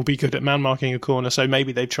doesn't mean he'll be good at man marking a corner. So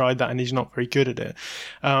maybe they've tried that and he's not very good at it.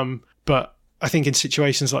 But I think in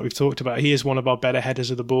situations like we've talked about, he is one of our better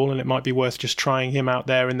headers of the ball, and it might be worth just trying him out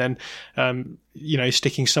there and then,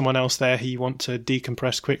 sticking someone else there who you want to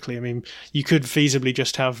decompress quickly. I mean, you could feasibly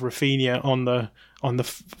just have Rafinha on the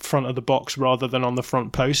front of the box rather than on the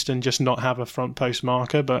front post and just not have a front post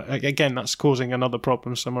marker. But again, that's causing another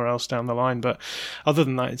problem somewhere else down the line. But other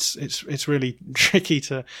than that, it's really tricky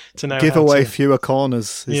to know. Give away fewer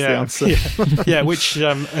corners is the answer. Yeah, which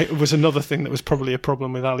was another thing that was probably a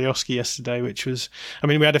problem with Alioski yesterday, which was, I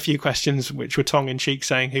mean, we had a few questions which were tongue-in-cheek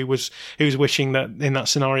saying who was wishing that in that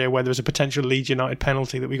scenario where there was a potential Leeds United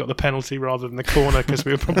penalty that we got the penalty rather than the corner because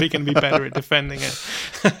we were probably going to be better at defending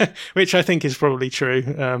it, which I think is probably true.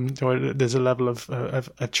 There's a level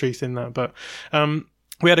of truth in that. But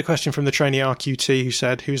we had a question from the trainee RQT who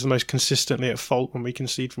said, who's the most consistently at fault when we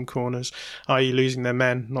concede from corners, i.e. losing their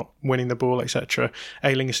men, not winning the ball, etc.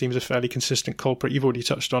 Ayling seems a fairly consistent culprit. You've already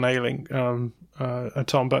touched on Ayling,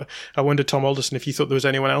 Tom, but I wondered, Tom Alderson, if you thought there was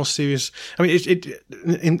anyone else who's... I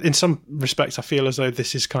mean, in some respects, I feel as though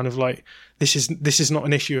this is kind of like... This is not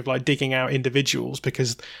an issue of like digging out individuals,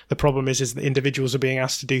 because the problem is that individuals are being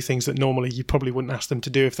asked to do things that normally you probably wouldn't ask them to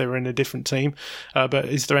do if they were in a different team. But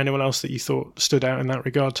is there anyone else that you thought stood out in that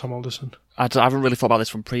regard, Tom Alderson? I haven't really thought about this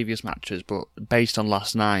from previous matches, but based on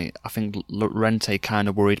last night, I think Llorente kind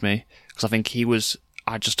of worried me, because I think he was...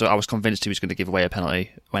 I was convinced he was going to give away a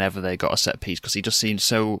penalty whenever they got a set piece, because he just seemed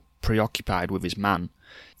so preoccupied with his man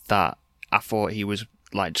that I thought he was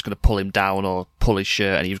like just going to pull him down or pull his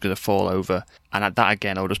shirt and he was going to fall over. And that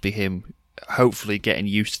again, will just be him hopefully getting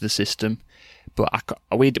used to the system. But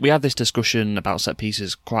we had this discussion about set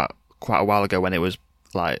pieces quite a while ago when it was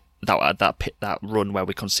like that run where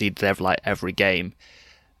we conceded every game,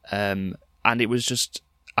 and it was just,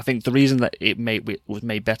 I think the reason that it was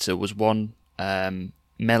made better was one.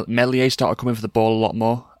 Meslier started coming for the ball a lot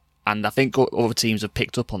more, and I think other teams have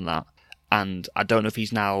picked up on that, and I don't know if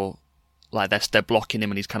he's now like they're blocking him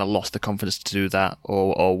and he's kind of lost the confidence to do that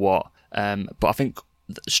or what, but I think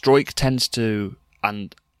Struijk tends to,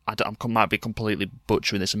 and I might be completely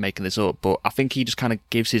butchering this and making this up, but I think he just kind of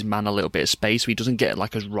gives his man a little bit of space so he doesn't get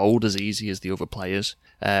like as rolled as easy as the other players.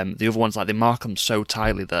 The other ones, like, they mark them so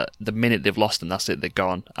tightly that the minute they've lost them, that's it, they're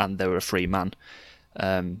gone and they're a free man.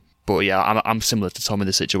 But yeah, I'm similar to Tom in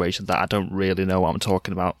this situation that I don't really know what I'm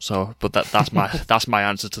talking about. So, but that's my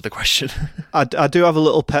answer to the question. I do have a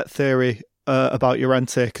little pet theory about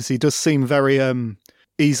Llorente, because he does seem very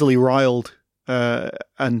easily riled,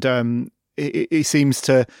 and he seems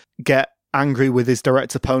to get angry with his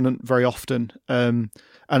direct opponent very often. And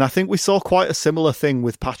I think we saw quite a similar thing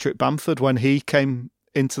with Patrick Bamford when he came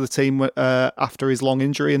into the team after his long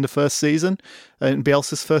injury in the first season, in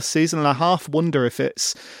Bielsa's first season. And I half wonder if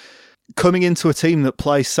it's coming into a team that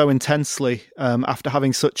plays so intensely after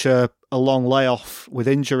having such a long layoff with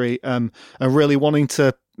injury, and really wanting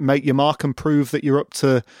to make your mark and prove that you're up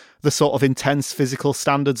to the sort of intense physical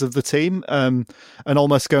standards of the team, and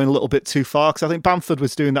almost going a little bit too far. Because I think Bamford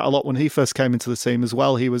was doing that a lot when he first came into the team as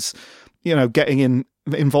well. He was, getting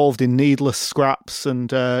involved in needless scraps and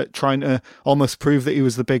trying to almost prove that he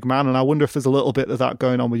was the big man. And I wonder if there's a little bit of that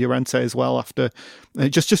going on with Llorente as well, after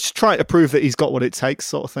just trying to prove that he's got what it takes,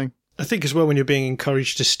 sort of thing. I think as well, when you're being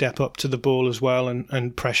encouraged to step up to the ball as well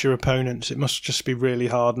and pressure opponents, it must just be really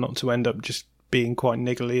hard not to end up just being quite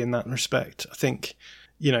niggly in that respect. I think,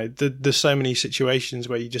 there's so many situations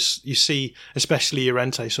where you see, especially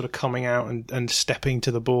Llorente, sort of coming out and stepping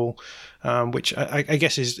to the ball, which I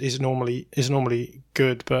guess is normally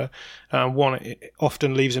good, but one, it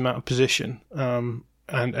often leaves him out of position. And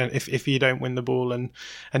if you don't win the ball, and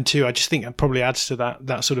two, I just think it probably adds to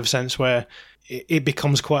that sort of sense where it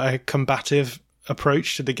becomes quite a combative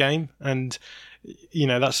approach to the game. And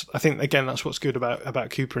that's what's good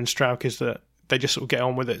about Cooper and Struijk, is that they just sort of get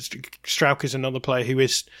on with it. Struijk is another player who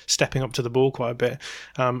is stepping up to the ball quite a bit,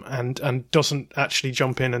 and doesn't actually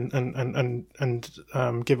jump in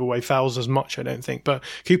and give away fouls as much, I don't think. But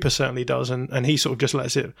Cooper certainly does, and he sort of just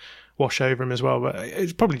lets it wash over him as well. But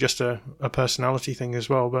it's probably just a personality thing as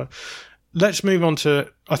well. But let's move on to,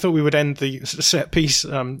 I thought we would end the set piece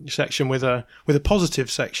section with a positive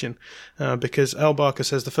section, because El Barker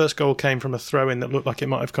says the first goal came from a throw-in that looked like it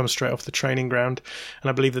might have come straight off the training ground, and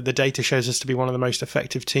I believe that the data shows us to be one of the most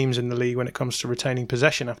effective teams in the league when it comes to retaining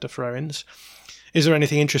possession after throw-ins. is there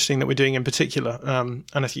anything interesting that we're doing in particular? And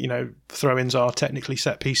I think, throw-ins are technically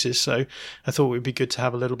set pieces, so I thought it would be good to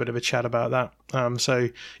have a little bit of a chat about that. So,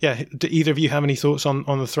 yeah, do either of you have any thoughts on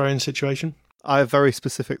the throw-in situation? I have very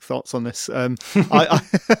specific thoughts on this.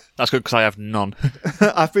 That's good because I have none.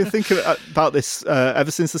 I've been thinking about this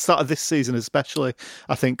ever since the start of this season, especially,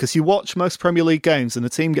 I think, because you watch most Premier League games and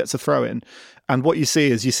the team gets a throw-in, and what you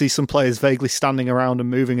see is some players vaguely standing around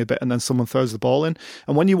and moving a bit, and then someone throws the ball in.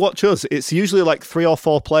 And when you watch us, it's usually like 3 or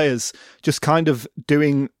 4 players just kind of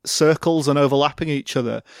doing circles and overlapping each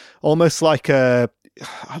other, almost like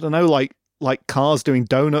like cars doing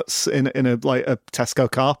donuts in a Tesco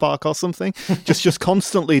car park or something, just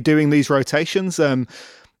constantly doing these rotations. And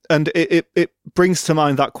it brings to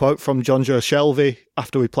mind that quote from John Joe Shelby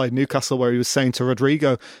after we played Newcastle, where he was saying to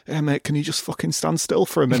Rodrigo, "Hey mate, can you just fucking stand still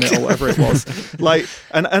for a minute," or whatever it was.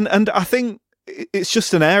 And I think it's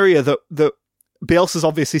just an area that Bielsa's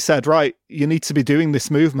obviously said, right, you need to be doing this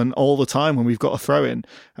movement all the time when we've got a throw in,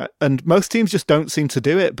 and most teams just don't seem to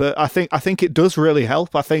do it. But I think it does really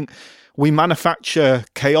help. I think we manufacture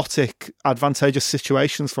chaotic, advantageous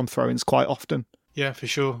situations from throw-ins quite often. Yeah, for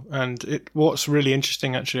sure. And what's really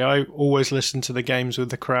interesting, actually, I always listen to the games with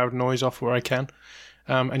the crowd noise off where I can.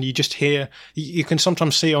 And you just hear, you can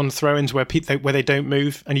sometimes see on throw-ins where they don't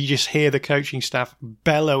move, and you just hear the coaching staff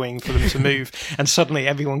bellowing for them to move, and suddenly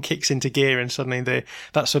everyone kicks into gear, and suddenly the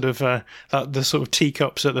sort of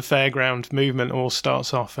teacups at the fairground movement all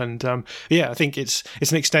starts off. And I think it's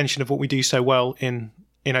an extension of what we do so well in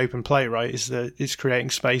open play, right? It's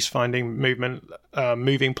creating space, finding movement,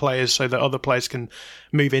 moving players so that other players can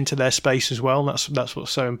move into their space as well. That's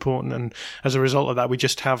what's so important. And as a result of that, we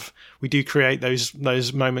do create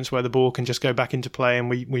those moments where the ball can just go back into play,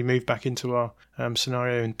 and we move back into our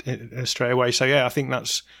scenario straight away. So yeah, I think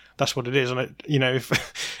that's what it is. And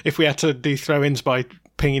if we had to do throw-ins by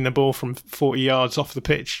pinging the ball from 40 yards off the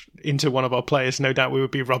pitch into one of our players, no doubt we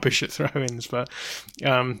would be rubbish at throw-ins. But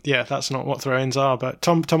that's not what throw-ins are. But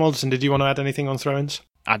Tom Alderson, did you want to add anything on throw-ins?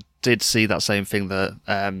 I did see that same thing that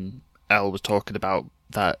Elle was talking about,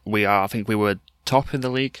 that I think we were top in the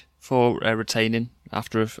league for retaining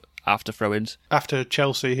after throw-ins. After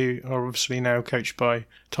Chelsea, who are obviously now coached by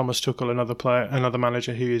Thomas Tuchel, another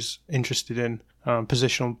manager who is interested in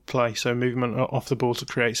positional play, so movement off the ball to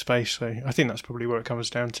create space. So I think that's probably where it comes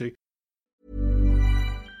down to.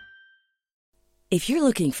 If you're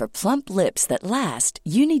looking for plump lips that last,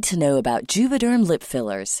 you need to know about Juvederm lip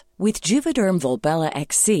fillers. With Juvederm Volbella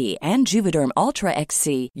XC and Juvederm Ultra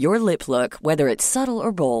XC, your lip look, whether it's subtle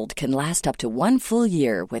or bold, can last up to 1 full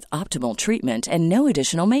year with optimal treatment and no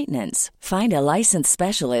additional maintenance. Find a licensed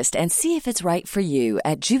specialist and see if it's right for you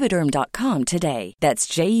at Juvederm.com today. That's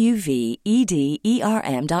JUVEDERM.com.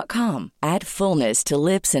 Add fullness to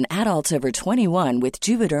lips in adults over 21 with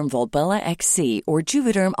Juvederm Volbella XC or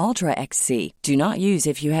Juvederm Ultra XC. Do not use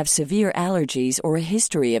if you have severe allergies or a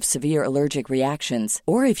history of severe allergic reactions,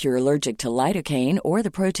 or if you're allergic to lidocaine or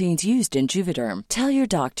the proteins used in Juvederm. Tell your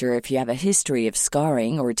doctor if you have a history of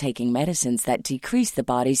scarring or taking medicines that decrease the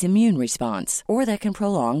body's immune response or that can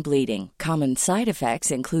prolong bleeding. Common side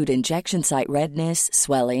effects include injection site redness,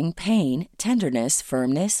 swelling, pain, tenderness,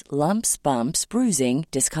 firmness, lumps, bumps, bruising,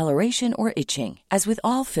 discoloration, or itching. As with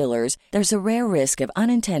all fillers, there's a rare risk of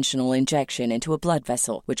unintentional injection into a blood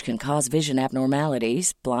vessel, which can cause vision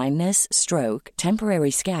abnormalities, blindness, stroke,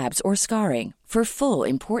 temporary scabs, or scarring. For full,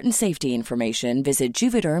 important safety information, visit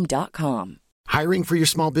Juvederm.com. Hiring for your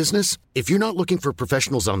small business? If you're not looking for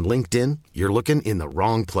professionals on LinkedIn, you're looking in the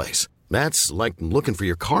wrong place. That's like looking for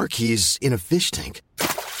your car keys in a fish tank.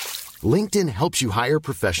 LinkedIn helps you hire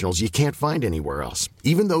professionals you can't find anywhere else,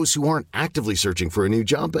 even those who aren't actively searching for a new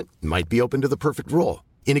job but might be open to the perfect role.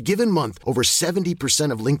 In a given month, over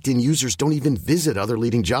 70% of LinkedIn users don't even visit other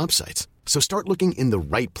leading job sites. So start looking in the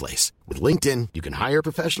right place. With LinkedIn, you can hire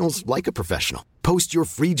professionals like a professional. Post your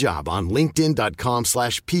free job on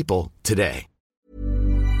linkedin.com/people today.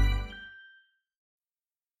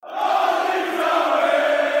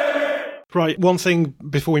 Right, one thing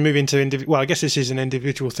before we move into I guess this is an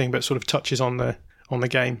individual thing, but sort of touches on the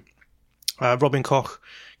game. Robin Koch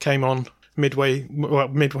came on midway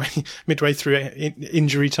through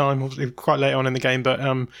injury time, quite late on in the game, but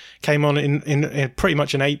came on in pretty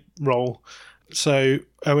much an 8 role. So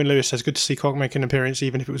Owen Lewis says, good to see Koch make an appearance,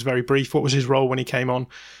 even if it was very brief. What was his role when he came on?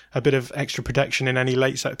 A bit of extra protection in any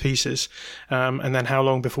late set pieces. And then how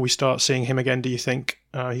long before we start seeing him again, do you think?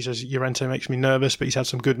 He says, Llorente makes me nervous, but he's had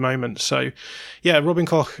some good moments. So, yeah, Robin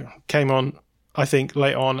Koch came on. I think,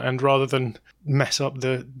 late on, and rather than mess up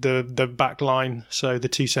the back line, so the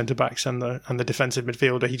two centre backs and the defensive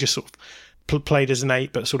midfielder, he just sort of played as an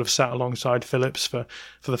 8, but sort of sat alongside Phillips for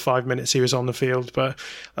the 5 minutes he was on the field. But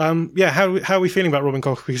how are we feeling about Robin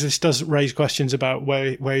Koch? Because this does raise questions about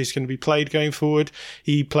where he's going to be played going forward.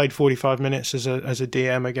 He played 45 minutes as a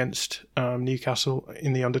DM against Newcastle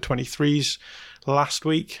in the under-23s last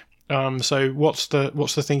week. So what's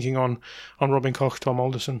the thinking on Robin Koch, Tom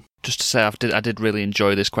Alderson? Just to say, I did really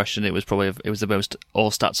enjoy this question. It was the most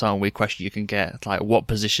all stats on week question you can get. Like, what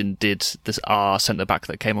position did our centre back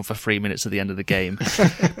that came on for 3 minutes at the end of the game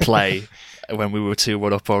play when we were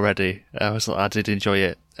 2-1 up already? I did enjoy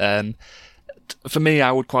it. For me,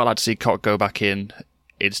 I would quite like to see Koch go back in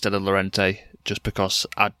instead of Llorente, just because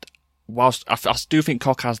whilst I do think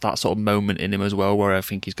Koch has that sort of moment in him as well, where I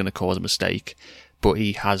think he's going to cause a mistake, but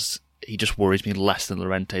he just worries me less than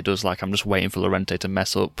Llorente does. Like, I'm just waiting for Llorente to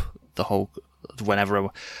mess up the whole whenever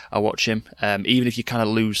I watch him. Even if you kind of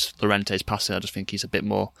lose Llorente's passing, I just think he's a bit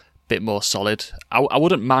more solid. I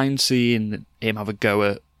wouldn't mind seeing him have a go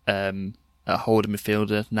at holding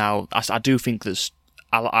midfielder. Now, I do think that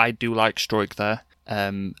I do like Struijk there.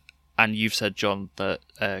 And you've said, John, that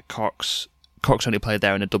Cox only played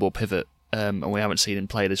there in a double pivot, and we haven't seen him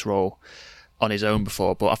play this role on his own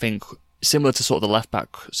before. But I think, similar to sort of the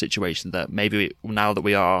left-back situation, that maybe now that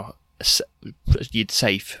we are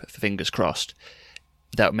safe, fingers crossed,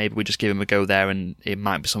 that maybe we just give him a go there and it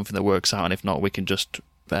might be something that works out, and if not, we can just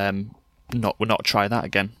not try that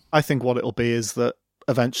again. I think what it'll be is that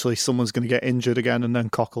eventually someone's going to get injured again and then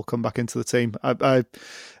Koch will come back into the team. I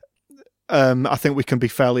think we can be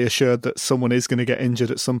fairly assured that someone is going to get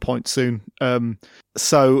injured at some point soon.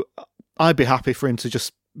 So I'd be happy for him to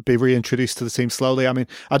just be reintroduced to the team slowly. I mean,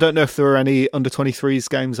 I don't know if there are any under-23s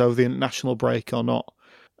games over the international break or not,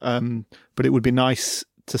 but it would be nice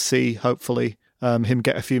to see, hopefully, him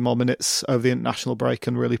get a few more minutes over the international break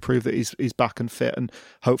and really prove that he's back and fit, and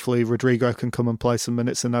hopefully Rodrigo can come and play some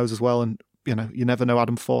minutes in those as well. And you never know,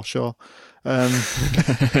 Adam Forshaw.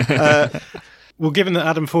 Well, given that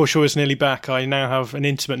Adam Forshaw is nearly back, I now have an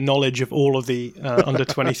intimate knowledge of all of the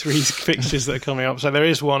under-23s fixtures that are coming up. So there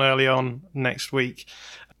is one early on next week,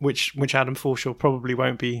 which Adam Forshaw probably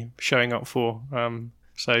won't be showing up for.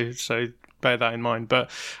 So bear that in mind. But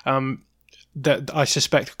that I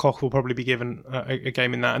suspect Koch will probably be given a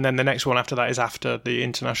game in that, and then the next one after that is after the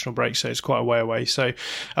international break, so it's quite a way away. So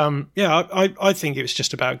I think it was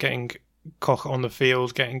just about getting Koch on the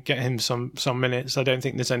field, getting him some minutes. I don't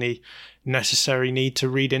think there's any necessary need to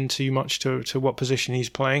read in too much to what position he's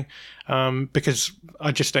playing, because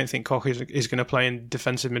I just don't think Koch is going to play in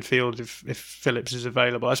defensive midfield if Phillips is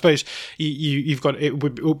available. I suppose you've got it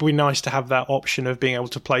would be nice to have that option of being able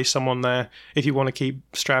to play someone there if you want to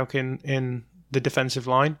keep Struijk in the defensive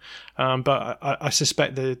line, but I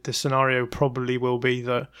suspect the scenario probably will be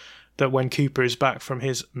that when Cooper is back from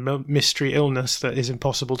his mystery illness that is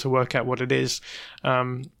impossible to work out what it is,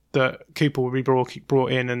 that Cooper will be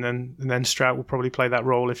brought in, and then Struijk will probably play that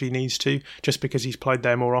role if he needs to, just because he's played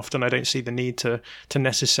there more often. I don't see the need to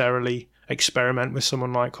necessarily experiment with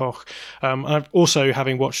someone like Koch. I've also,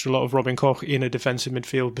 having watched a lot of Robin Koch in a defensive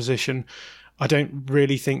midfield position, I don't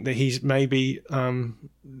really think that he's maybe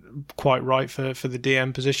quite right for the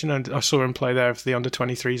DM position. And I saw him play there for the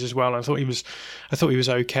under-23s as well. I thought he was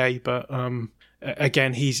okay, but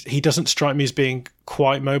again, he doesn't strike me as being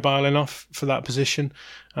quite mobile enough for that position.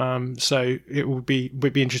 So it would be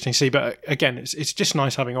interesting to see. But again, it's just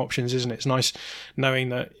nice having options, isn't it? It's nice knowing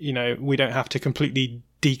that we don't have to completely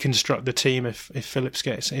deconstruct the team if Phillips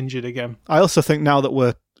gets injured again. I also think now that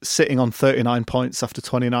we're sitting on 39 points after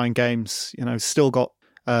 29 games, still got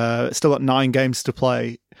 9 games to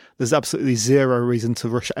play. There's absolutely zero reason to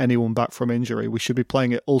rush anyone back from injury. We should be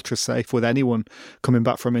playing it ultra safe with anyone coming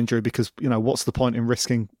back from injury, because what's the point in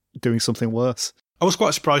risking doing something worse? I was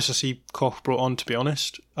quite surprised to see Koch brought on, to be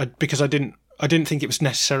honest, because I didn't think it was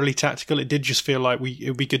necessarily tactical. It did just feel like it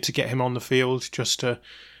would be good to get him on the field, just to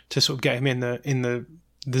sort of get him in the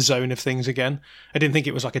zone of things again. I didn't think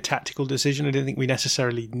it was like a tactical decision. I didn't think we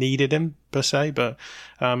necessarily needed him per se, but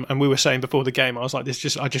and we were saying before the game, I was like,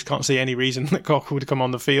 I just can't see any reason that Koch would come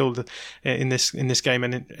on the field in this game,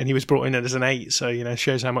 and he was brought in as an 8, so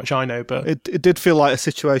shows how much I know. But it did feel like a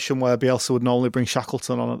situation where Bielsa would normally bring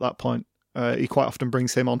Shackleton on at that point. He quite often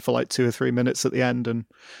brings him on for like 2 or 3 minutes at the end, and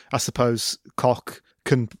I suppose Koch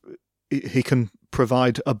can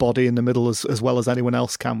provide a body in the middle as well as anyone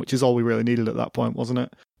else can, which is all we really needed at that point, wasn't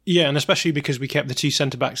it? Yeah, and especially because we kept the 2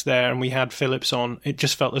 centre-backs there and we had Phillips on, it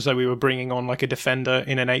just felt as though we were bringing on like a defender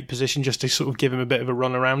in an 8 position just to sort of give him a bit of a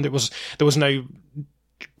run around. There was no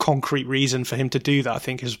concrete reason for him to do that, I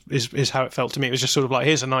think is how it felt to me. It was just sort of like,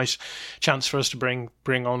 here's a nice chance for us to bring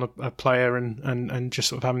on a player and just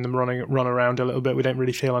sort of having them run around a little bit. We don't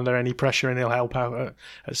really feel under any pressure, and he'll help out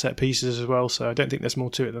at set pieces as well. So I don't think there's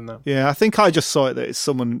more to it than that. Yeah, I think I just saw it that it's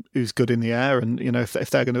someone who's good in the air, and if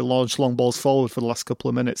they're going to launch long balls forward for the last couple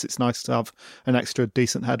of minutes, it's nice to have an extra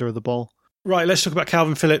decent header of the ball. Right, let's talk about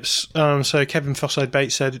Calvin Phillips. So Kevin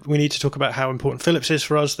Fosside-Bates said, we need to talk about how important Phillips is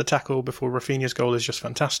for us. The tackle before Rafinha's goal is just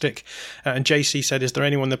fantastic. And JC said, is there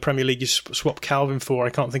anyone the Premier League is swapped Calvin for? I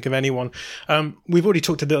can't think of anyone. We've already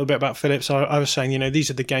talked a little bit about Phillips. I was saying, these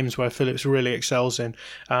are the games where Phillips really excels in.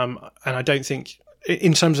 And I don't think,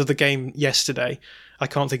 in terms of the game yesterday, I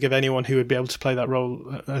can't think of anyone who would be able to play that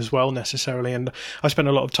role as well necessarily. And I spent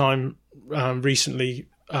a lot of time recently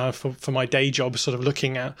for my day job, sort of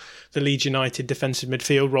looking at the Leeds United defensive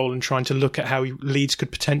midfield role and trying to look at how Leeds could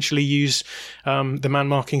potentially use the man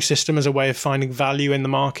marking system as a way of finding value in the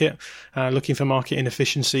market, looking for market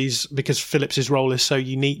inefficiencies, because Phillips's role is so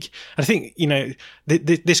unique. And I think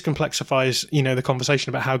this complexifies the conversation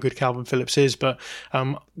about how good Calvin Phillips is. But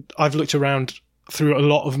I've looked around through a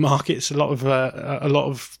lot of markets, a lot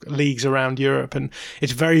of leagues around Europe, and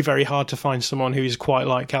it's very, very hard to find someone who is quite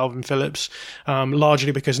like Calvin Phillips,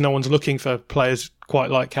 largely because no one's looking for players quite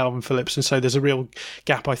like Calvin Phillips, and so there's a real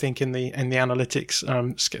gap, I think, in the analytics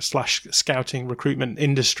 / scouting recruitment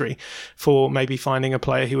industry for maybe finding a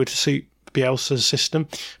player who would suit Bielsa's system,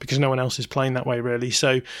 because no one else is playing that way really.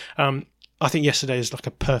 So I think yesterday is like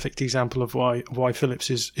a perfect example of why Phillips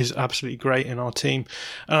is absolutely great in our team.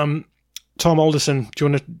 Tom Alderson, do you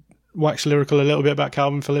want to wax lyrical a little bit about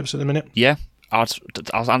Calvin Phillips at the minute? Yeah, I'll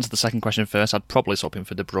answer the second question first. I'd probably swap him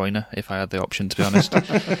for De Bruyne if I had the option, to be honest.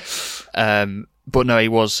 But no,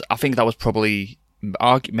 I think that was probably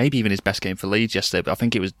maybe even his best game for Leeds yesterday, but I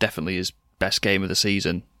think it was definitely his best game of the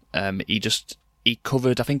season. He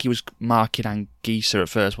covered, I think he was marking Anguissa at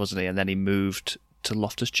first, wasn't he? And then he moved to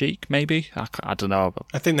Loftus-Cheek, maybe? I don't know.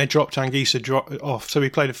 I think they dropped Anguissa off. So they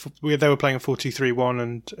were playing a 4-2-3-1,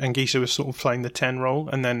 and Anguissa was sort of playing the 10 role,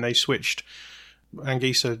 and then they switched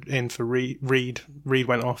Anguissa in for Reed. Reed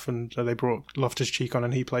went off, and they brought Loftus-Cheek on,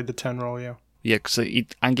 and he played the 10 role, yeah. Yeah, because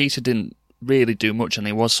Anguissa didn't really do much, and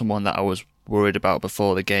he was someone that I was worried about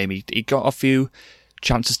before the game. He got a few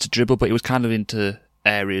chances to dribble, but he was kind of into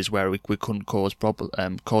areas where we couldn't cause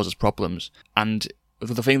us problems. And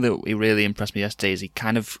the thing that he really impressed me yesterday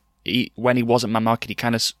is when he wasn't man marking, he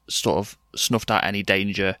kind of sort of snuffed out any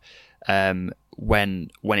danger when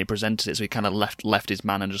he presented it. So he kind of left his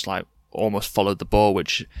man and just like almost followed the ball,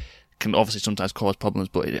 which can obviously sometimes cause problems.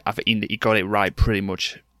 But I think he got it right pretty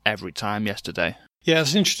much every time yesterday. Yeah,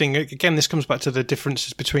 it's interesting. Again, this comes back to the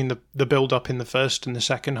differences between the build-up in the first and the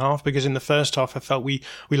second half, because in the first half I felt we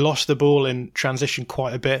lost the ball in transition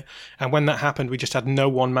quite a bit, and when that happened we just had no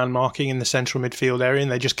one-man marking in the central midfield area,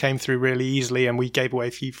 and they just came through really easily, and we gave away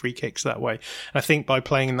a few free kicks that way. And I think by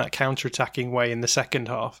playing in that counter-attacking way in the second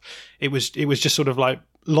half, it was just sort of like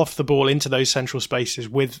loft the ball into those central spaces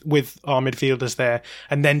with our midfielders there,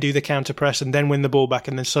 and then do the counter press, and then win the ball back,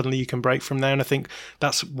 and then suddenly you can break from there. And I think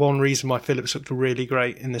that's one reason why Phillips looked really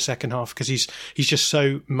great in the second half, because he's just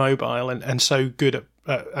so mobile and so good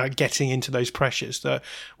at getting into those pressures that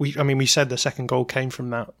we said the second goal came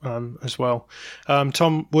from that as well.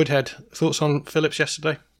 Tom Woodhead, thoughts on Phillips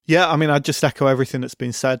yesterday? Yeah, I'd just echo everything that's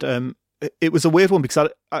been said. It was a weird one because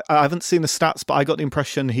I haven't seen the stats, but I got the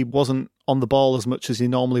impression he wasn't on the ball as much as he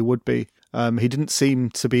normally would be. He didn't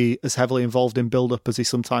seem to be as heavily involved in build-up as he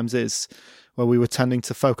sometimes is, where we were tending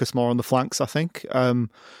to focus more on the flanks, I think.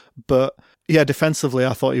 But yeah, defensively,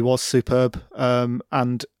 I thought he was superb.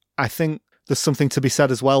 And I think there's something to be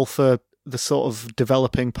said as well for the sort of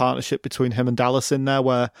developing partnership between him and Dallas in there,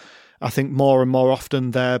 where I think more and more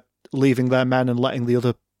often they're leaving their men and letting the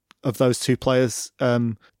other of those two players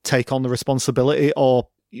take on the responsibility, or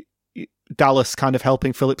Dallas kind of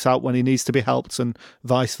helping Phillips out when he needs to be helped, and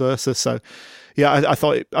vice versa. So, yeah, I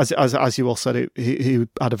thought, as you all said, he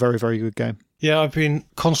had a very, very good game. Yeah, I've been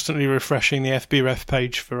constantly refreshing the FBref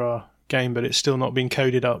page for our game, but it's still not been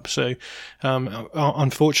coded up. So,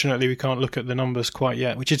 unfortunately, we can't look at the numbers quite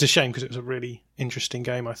yet, which is a shame because it was a really interesting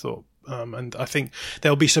game, I thought. And I think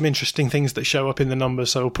there'll be some interesting things that show up in the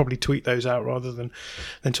numbers, so I'll probably tweet those out rather than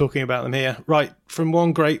talking about them here. Right, from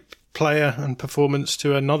one great player and performance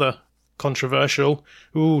to another controversial.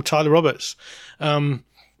 Tyler Roberts.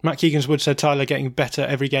 Matt Keegans-Wood said Tyler getting better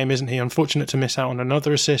every game, isn't he? Unfortunate to miss out on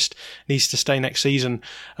another assist. Needs to stay next season.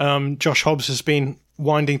 Josh Hobbs has been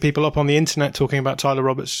winding people up on the internet talking about Tyler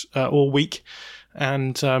Roberts all week.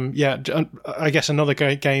 And I guess another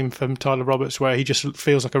great game from Tyler Roberts where he just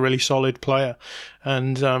feels like a really solid player.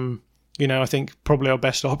 And I think probably our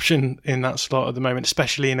best option in that slot at the moment,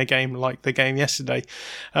 especially in a game like the game yesterday.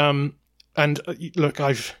 And look,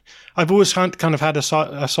 I've always kind of had a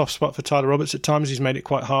soft spot for Tyler Roberts at times. He's made it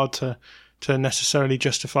quite hard to necessarily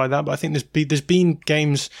justify that, but I think there's been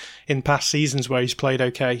games in past seasons where he's played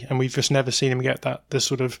okay, and we've just never seen him get the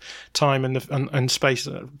sort of time and space,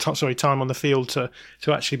 time on the field to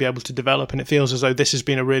actually be able to develop. And it feels as though this has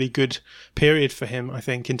been a really good period for him, I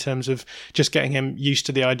think, in terms of just getting him used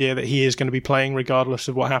to the idea that he is going to be playing regardless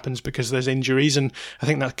of what happens, because there's injuries, and I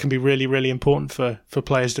think that can be really, really important for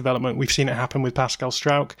players' development. We've seen it happen with Pascal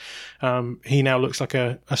Struijk. He now looks like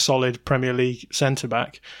a solid Premier League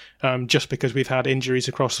centre-back, just because we've had injuries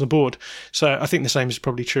across the board. So I think the same is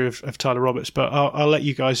probably true of Tyler Roberts, but I'll let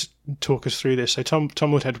you guys talk us through this. So Tom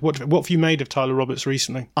Woodhead, what have you made of Tyler Roberts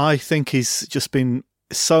recently? I think he's just been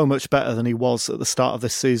so much better than he was at the start of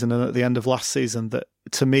this season and at the end of last season that,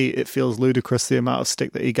 to me, it feels ludicrous the amount of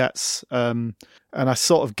stick that he gets. And I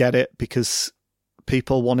sort of get it, because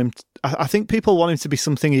people want him I think people want him to be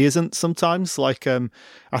something he isn't sometimes. Like, I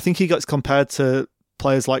think he gets compared to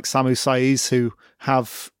players like Samu Saiz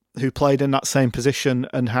who played in that same position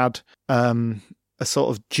and had a sort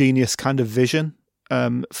of genius kind of vision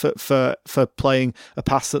for playing a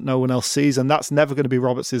pass that no one else sees, and that's never going to be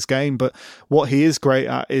Roberts' game. But what he is great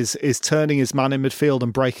at is turning his man in midfield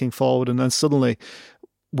and breaking forward, and then suddenly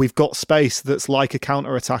we've got space that's like a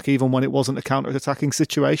counter-attack, even when it wasn't a counter-attacking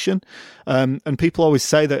situation. And people always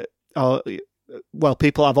say that,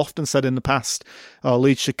 people have often said in the past,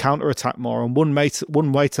 Leeds should counter-attack more, and one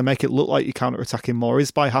way to make it look like you're counter-attacking more is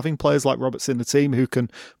by having players like Roberts in the team who can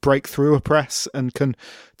break through a press and can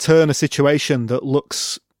turn a situation that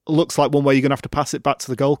looks like one where you're going to have to pass it back to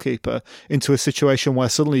the goalkeeper into a situation where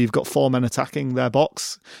suddenly you've got 4 men attacking their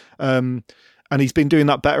box. And he's been doing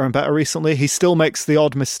that better and better recently. He still makes the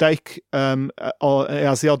odd mistake, or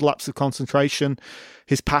has the odd lapse of concentration.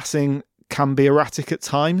 His passing can be erratic at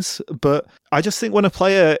times, but I just think when a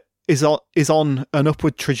player is on an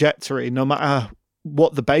upward trajectory, no matter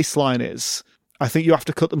what the baseline is, I think you have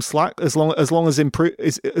to cut them slack. As long as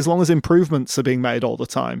improvements are being made all the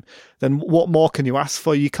time, then what more can you ask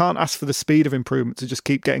for? You can't ask for the speed of improvement to just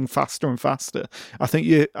keep getting faster and faster. I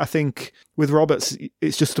think with Roberts,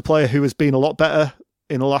 it's just a player who has been a lot better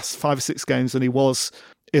in the last 5 or 6 games than he was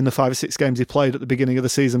in the 5 or 6 games he played at the beginning of the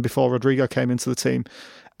season before Rodrigo came into the team,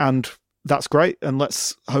 and that's great. And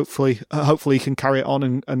let's hopefully he can carry it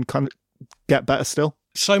on and kind of get better still.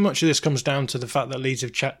 So much of this comes down to the fact that Leeds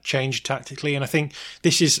have changed tactically, and I think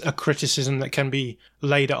this is a criticism that can be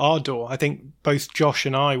laid at our door. I think both Josh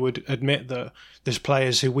and I would admit that there's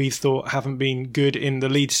players who we've thought haven't been good in the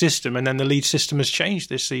Leeds system, and then the Leeds system has changed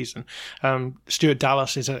this season. Stuart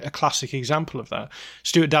Dallas is a classic example of that.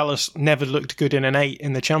 Stuart Dallas never looked good in an 8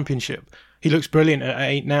 in the Championship. He looks brilliant at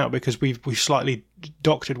 8 now because we've slightly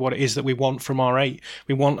doctored what it is that we want from our 8.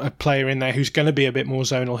 We want a player in there who's going to be a bit more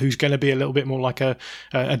zonal, who's going to be a little bit more like a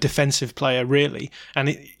defensive player, really.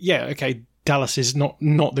 And Dallas is not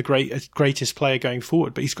the greatest player going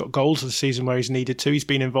forward, but he's got goals this season where he's needed to. He's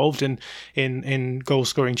been involved in goal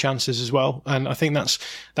scoring chances as well, and I think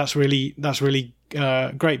that's really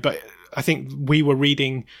great. But I think we were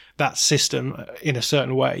reading that system in a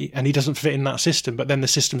certain way, and he doesn't fit in that system, but then the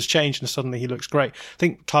system's changed and suddenly he looks great. I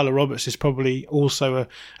think Tyler Roberts is probably also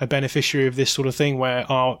a beneficiary of this sort of thing where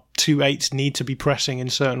our 2 8s need to be pressing in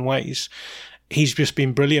certain ways. He's just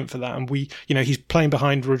been brilliant for that, and he's playing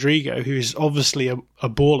behind Rodrigo, who is obviously a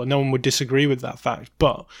baller. No one would disagree with that fact,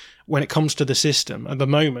 but when it comes to the system at the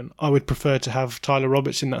moment, I would prefer to have Tyler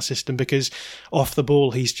Roberts in that system, because off the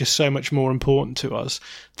ball he's just so much more important to us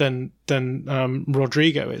than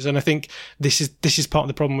Rodrigo is. And I think this is part of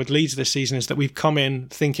the problem with Leeds this season, is that we've come in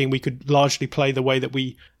thinking we could largely play the way that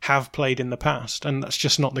we have played in the past, and that's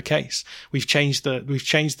just not the case. We've changed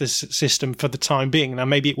the system for the time being. Now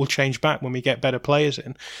maybe it will change back when we get better players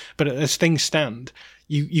in, but as things stand,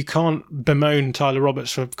 you can't bemoan Tyler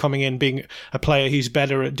Roberts for coming in being a player who's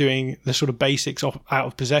better at doing the sort of basics out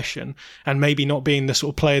of possession, and maybe not being the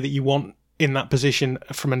sort of player that you want in that position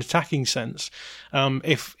from an attacking sense.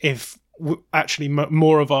 If actually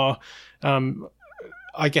more of our,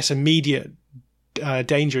 immediate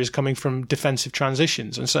danger is coming from defensive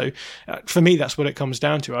transitions, and so for me that's what it comes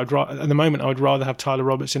down to. At the moment I would rather have Tyler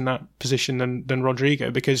Roberts in that position than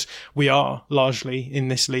Rodrigo, because we are largely in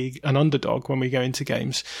this league an underdog when we go into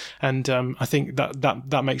games, and I think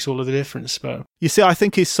that makes all of the difference. But you see, I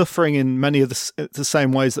think he's suffering in many of the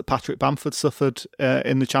same ways that Patrick Bamford suffered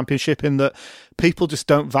in the Championship, in that people just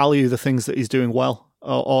don't value the things that he's doing well,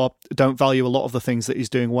 or don't value a lot of the things that he's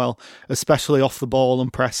doing well, especially off the ball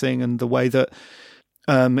and pressing, and the way that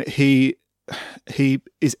he he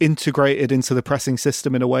is integrated into the pressing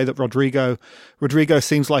system in a way that Rodrigo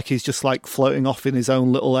seems like he's just like floating off in his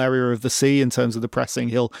own little area of the sea in terms of the pressing.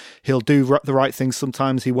 He'll do the right things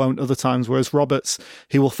sometimes, he won't other times, whereas Roberts,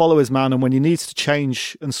 he will follow his man, and when he needs to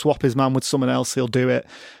change and swap his man with someone else, he'll do it.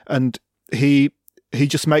 And he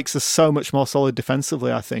just makes us so much more solid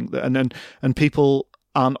defensively, I think, and people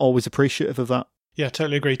aren't always appreciative of that. Yeah,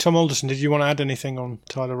 totally agree. Tom Alderson, did you want to add anything on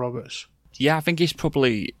Tyler Roberts? Yeah, I think he's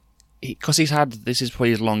probably, because this is probably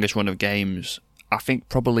his longest run of games, I think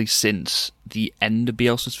probably since the end of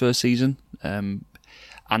Bielsa's first season.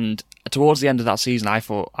 And towards the end of that season, I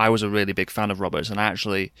thought I was a really big fan of Roberts, and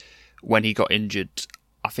actually, when he got injured,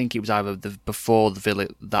 I think it was either before the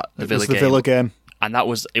Villa game. And it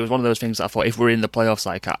was one of those things that I thought, if we're in the playoffs,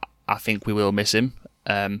 like I think we will miss him.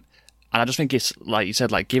 And I just think it's, like you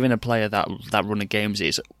said, like giving a player that run of games,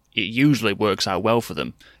 it usually works out well for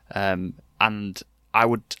them. And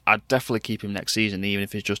I'd definitely keep him next season, even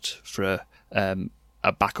if it's just for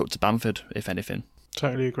a backup to Bamford, if anything.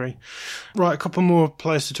 Totally agree. Right, a couple more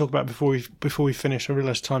players to talk about before we finish. I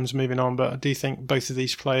realise time's moving on, but I do think both of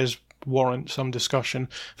these players warrant some discussion.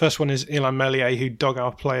 First one is Illan Meslier, who dug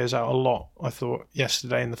our players out a lot, I thought,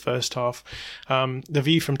 yesterday in the first half. The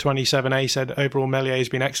View from 27A said, overall Meslier has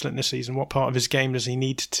been excellent this season. What part of his game does he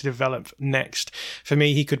need to develop next? For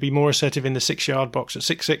me, he could be more assertive in the 6-yard box. At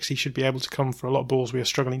 6'6", he should be able to come for a lot of balls we are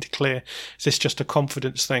struggling to clear. Is this just a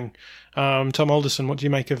confidence thing? Tom Alderson, what do you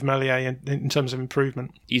make of Meslier in terms of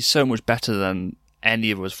improvement? He's so much better than any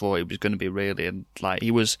of us thought he was going to be, really. And like he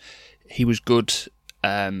was good.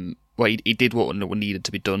 Well, he did what needed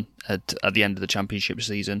to be done at the end of the championship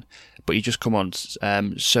season, but he just come on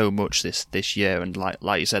so much this year, and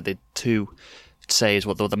like you said, the two saves,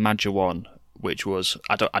 the Madja one, which was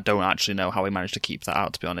I don't actually know how he managed to keep that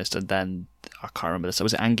out, to be honest, and then I can't remember this.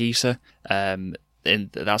 Was it Anguissa? In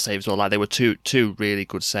that save as well. Like they were two really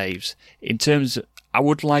good saves. In terms, I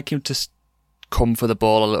would like him to come for the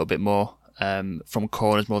ball a little bit more from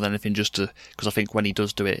corners more than anything, just because I think when he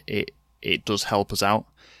does do it, it does help us out.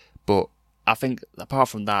 But I think apart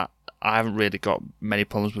from that, I haven't really got many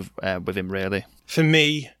problems with him, really. For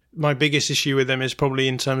me, my biggest issue with him is probably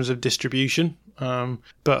in terms of distribution.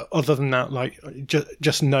 But other than that, like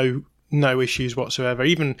just no issues whatsoever.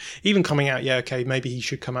 Even coming out, yeah, okay, maybe he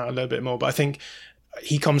should come out a little bit more. But I think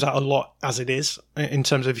he comes out a lot as it is, in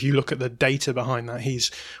terms of, if you look at the data behind that,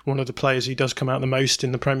 he's one of the players who does come out the most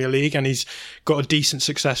in the Premier League, and he's got a decent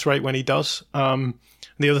success rate when he does.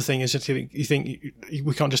 The other thing is that you think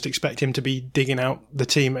we can't just expect him to be digging out the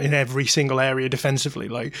team in every single area defensively.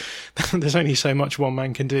 Like, there's only so much one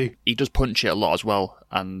man can do. He does punch it a lot as well,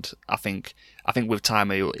 and I think with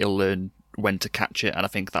time he'll learn when to catch it, and I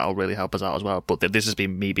think that'll really help us out as well. But this has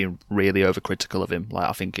been me being really overcritical of him. Like,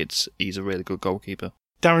 I think he's a really good goalkeeper.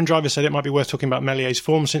 Darren Driver said it might be worth talking about Meslier's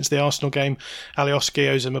form since the Arsenal game. Alioski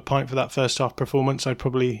owes him a pint for that first half performance. I'd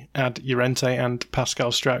probably add Llorente and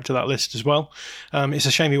Pascal Struijk to that list as well. It's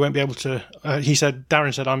a shame he won't be able to...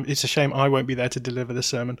 Darren said, it's a shame I won't be there to deliver the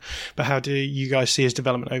sermon. But how do you guys see his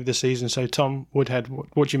development over the season? So Tom Woodhead,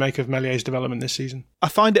 what do you make of Meslier's development this season? I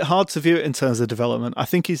find it hard to view it in terms of development. I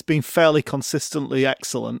think he's been fairly consistently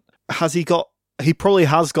excellent. He probably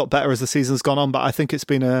has got better as the season's gone on, but I think it's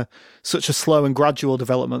been such a slow and gradual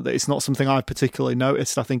development that it's not something I've particularly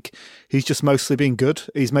noticed. I think he's just mostly been good.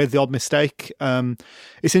 He's made the odd mistake.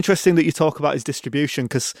 It's interesting that you talk about his distribution,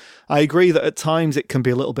 because I agree that at times it can be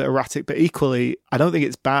a little bit erratic, but equally, I don't think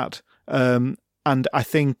it's bad. And I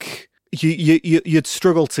think you'd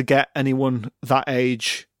struggle to get anyone that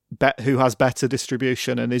age who has better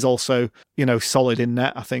distribution and is also, solid in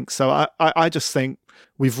net, I think. So I just think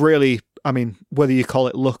we've really... I mean, whether you call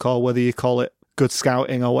it luck or whether you call it good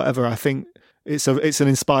scouting or whatever, I think it's an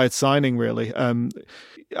inspired signing, really.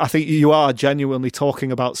 I think you are genuinely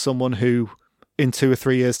talking about someone who, in 2 or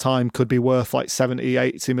 3 years' time, could be worth like 70,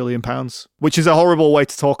 80 million pounds, which is a horrible way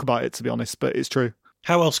to talk about it, to be honest, but it's true.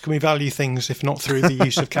 How else can we value things if not through the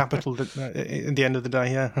use of capital at the end of the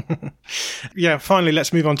day? Yeah. Yeah. Finally,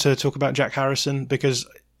 let's move on to talk about Jack Harrison, because,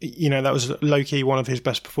 that was low-key one of his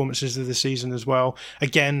best performances of the season as well.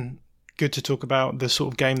 Again, good to talk about the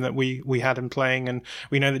sort of game that we had him playing, and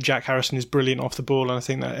we know that Jack Harrison is brilliant off the ball, and I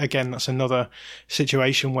think that, again, that's another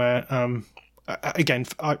situation where again,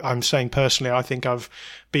 I'm saying personally, I think I've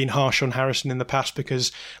been harsh on Harrison in the past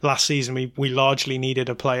because last season we largely needed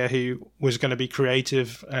a player who was going to be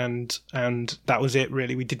creative and that was it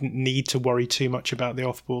really. We didn't need to worry too much about the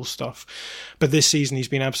off-ball stuff. But this season he's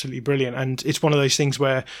been absolutely brilliant, and it's one of those things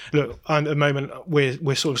where, look, at the moment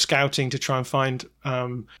we're sort of scouting to try and find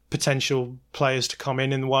potential players to come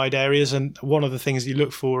in the wide areas, and one of the things you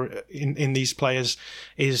look for in these players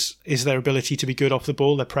is their ability to be good off the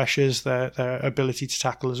ball, their pressures, their ability to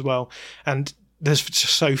tackle as well. And there's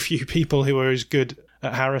just so few people who are as good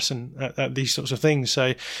at Harrison at these sorts of things.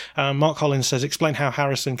 So Mark Hollins says, explain how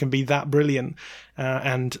Harrison can be that brilliant.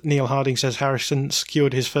 And Neil Harding says Harrison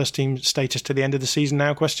secured his first team status to the end of the season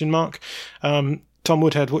now, ? Tom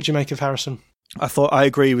Woodhead, what do you make of Harrison? I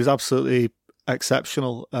agree. He was absolutely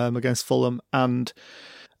exceptional against Fulham. And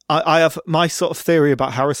I have my sort of theory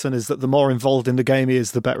about Harrison is that the more involved in the game he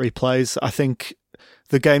is, the better he plays. I think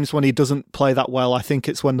the games when he doesn't play that well, I think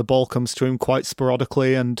it's when the ball comes to him quite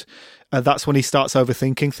sporadically, and that's when he starts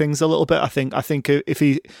overthinking things a little bit. I think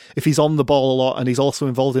if he's on the ball a lot and he's also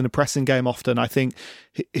involved in a pressing game often, I think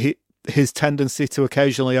his tendency to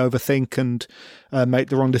occasionally overthink and make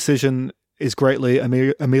the wrong decision is greatly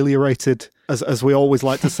ameliorated, as we always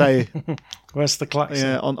like to say. Where's the klaxon?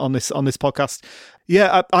 Yeah, on this podcast.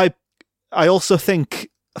 Yeah, I also think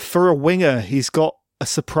for a winger, he's got a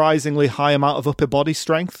surprisingly high amount of upper body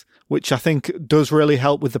strength, which I think does really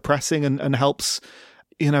help with the pressing and helps.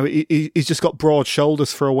 You know, he's just got broad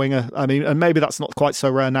shoulders for a winger. I mean, and maybe that's not quite so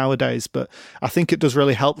rare nowadays, but I think it does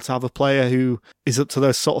really help to have a player who is up to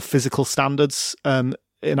those sort of physical standards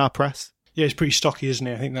in our press. Yeah, he's pretty stocky, isn't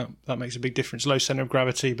he? I think that makes a big difference. Low centre of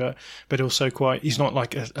gravity, but also he's not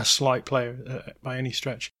like a slight player by any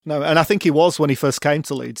stretch. No, and I think he was when he first came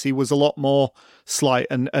to Leeds. He was a lot more slight,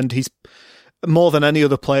 and he's more than any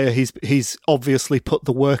other player. He's obviously put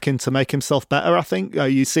the work in to make himself better. I think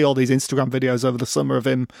you see all these Instagram videos over the summer of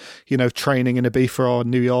him, training in Ibiza or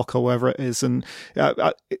New York or wherever it is, and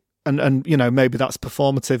maybe that's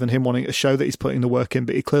performative and him wanting to show that he's putting the work in,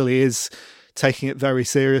 but he clearly is taking it very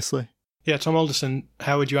seriously. Yeah, Tom Alderson,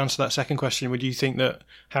 how would you answer that second question? Would you think that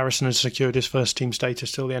Harrison has secured his first team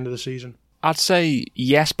status till the end of the season? I'd say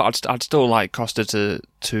yes, but I'd still like Costa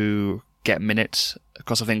to get minutes,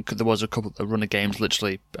 because I think there was a run of games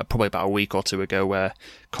literally probably about a week or two ago where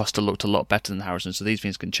Costa looked a lot better than Harrison, so these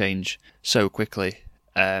things can change so quickly.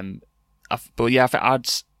 Harrison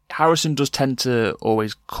does tend to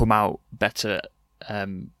always come out better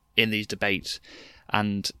in these debates,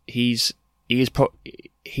 and he's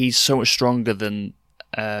so much stronger than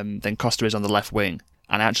Costa is on the left wing.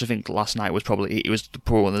 And I actually think last night was probably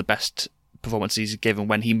one of the best performances he's given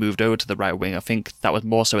when he moved over to the right wing. I think that was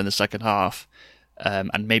more so in the second half,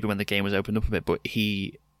 and maybe when the game was opened up a bit. But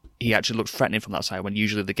he actually looked threatening from that side when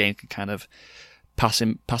usually the game can kind of pass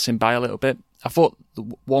him by a little bit. I thought the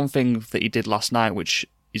one thing that he did last night, which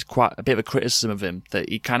is quite a bit of a criticism of him, that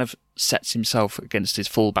he kind of sets himself against his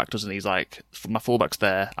fullback, doesn't he? He's like, my fullback's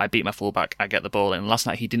there, I beat my fullback, I get the ball in. And last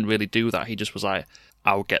night he didn't really do that. He just was like,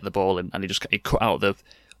 I'll get the ball in, and he cut out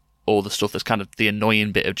all the stuff that's kind of the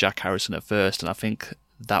annoying bit of Jack Harrison at first. And I think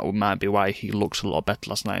that might be why he looked a lot better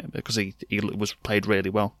last night, because he was played really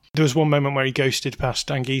well. There was one moment where he ghosted past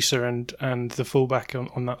Anguissa and the fullback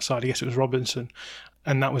on that side. I guess it was Robinson.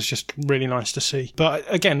 And that was just really nice to see.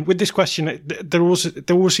 But again, with this question, there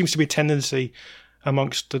always seems to be a tendency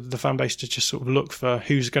amongst the fan base to just sort of look for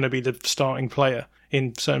who's going to be the starting player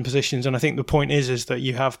in certain positions. And I think the point is that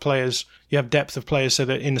you have depth of players, so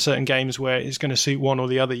that in certain games where it's going to suit one or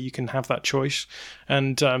the other, you can have that choice.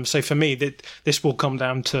 And so for me, this will come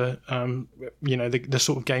down to the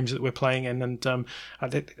sort of games that we're playing in. And I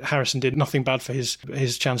think Harrison did nothing bad for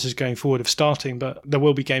his chances going forward of starting, but there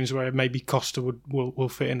will be games where maybe Costa will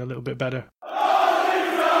fit in a little bit better.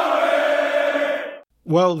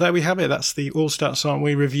 Well, there we have it. That's the All Stats Aren't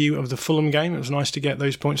We review of the Fulham game. It was nice to get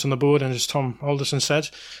those points on the board, and as Tom Alderson said,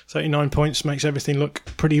 39 points makes everything look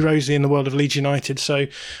pretty rosy in the world of Leeds United. So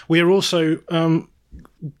we are also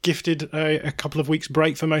gifted a couple of weeks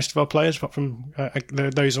break for most of our players, apart from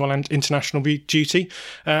those on international duty.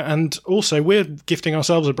 And also, we're gifting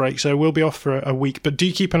ourselves a break, so we'll be off for a week. But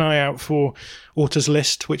do keep an eye out for Orta's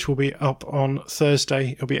List, which will be up on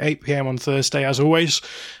Thursday. It'll be 8 p.m. on Thursday, as always.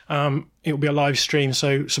 It'll be a live stream,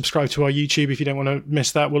 so subscribe to our YouTube if you don't want to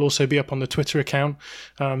miss that. We'll also be up on the Twitter account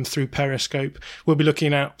through Periscope. We'll be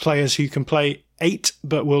looking at players who can play 8,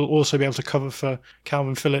 but we'll also be able to cover for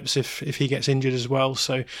Calvin Phillips if he gets injured as well.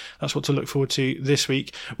 So that's what to look forward to this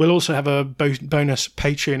week. We'll also have a bonus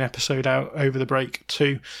Patreon episode out over the break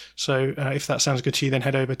too. So if that sounds good to you, then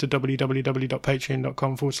head over to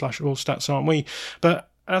www.patreon.com/allstatsaren'twe. But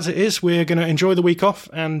as it is, we're going to enjoy the week off,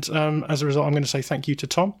 and as a result, I'm going to say thank you to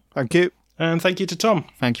Tom. Thank you. And thank you to Tom.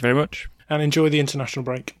 Thank you very much. And enjoy the international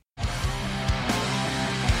break.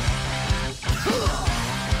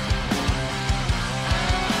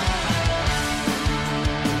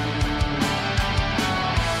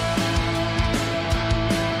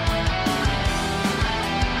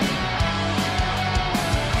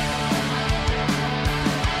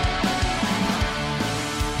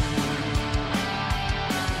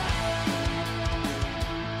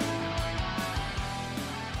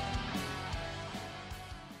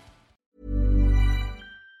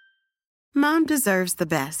 Mom deserves the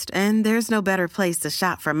best, and there's no better place to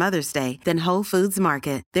shop for Mother's Day than Whole Foods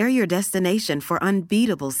Market. They're your destination for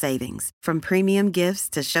unbeatable savings, from premium gifts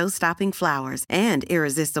to show-stopping flowers and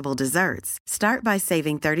irresistible desserts. Start by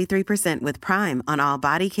saving 33% with Prime on all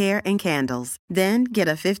body care and candles. Then get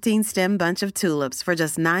a 15-stem bunch of tulips for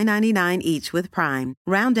just $9.99 each with Prime.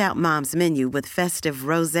 Round out Mom's menu with festive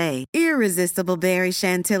rosé, irresistible berry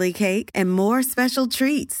chantilly cake, and more special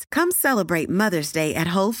treats. Come celebrate Mother's Day at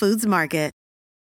Whole Foods Market.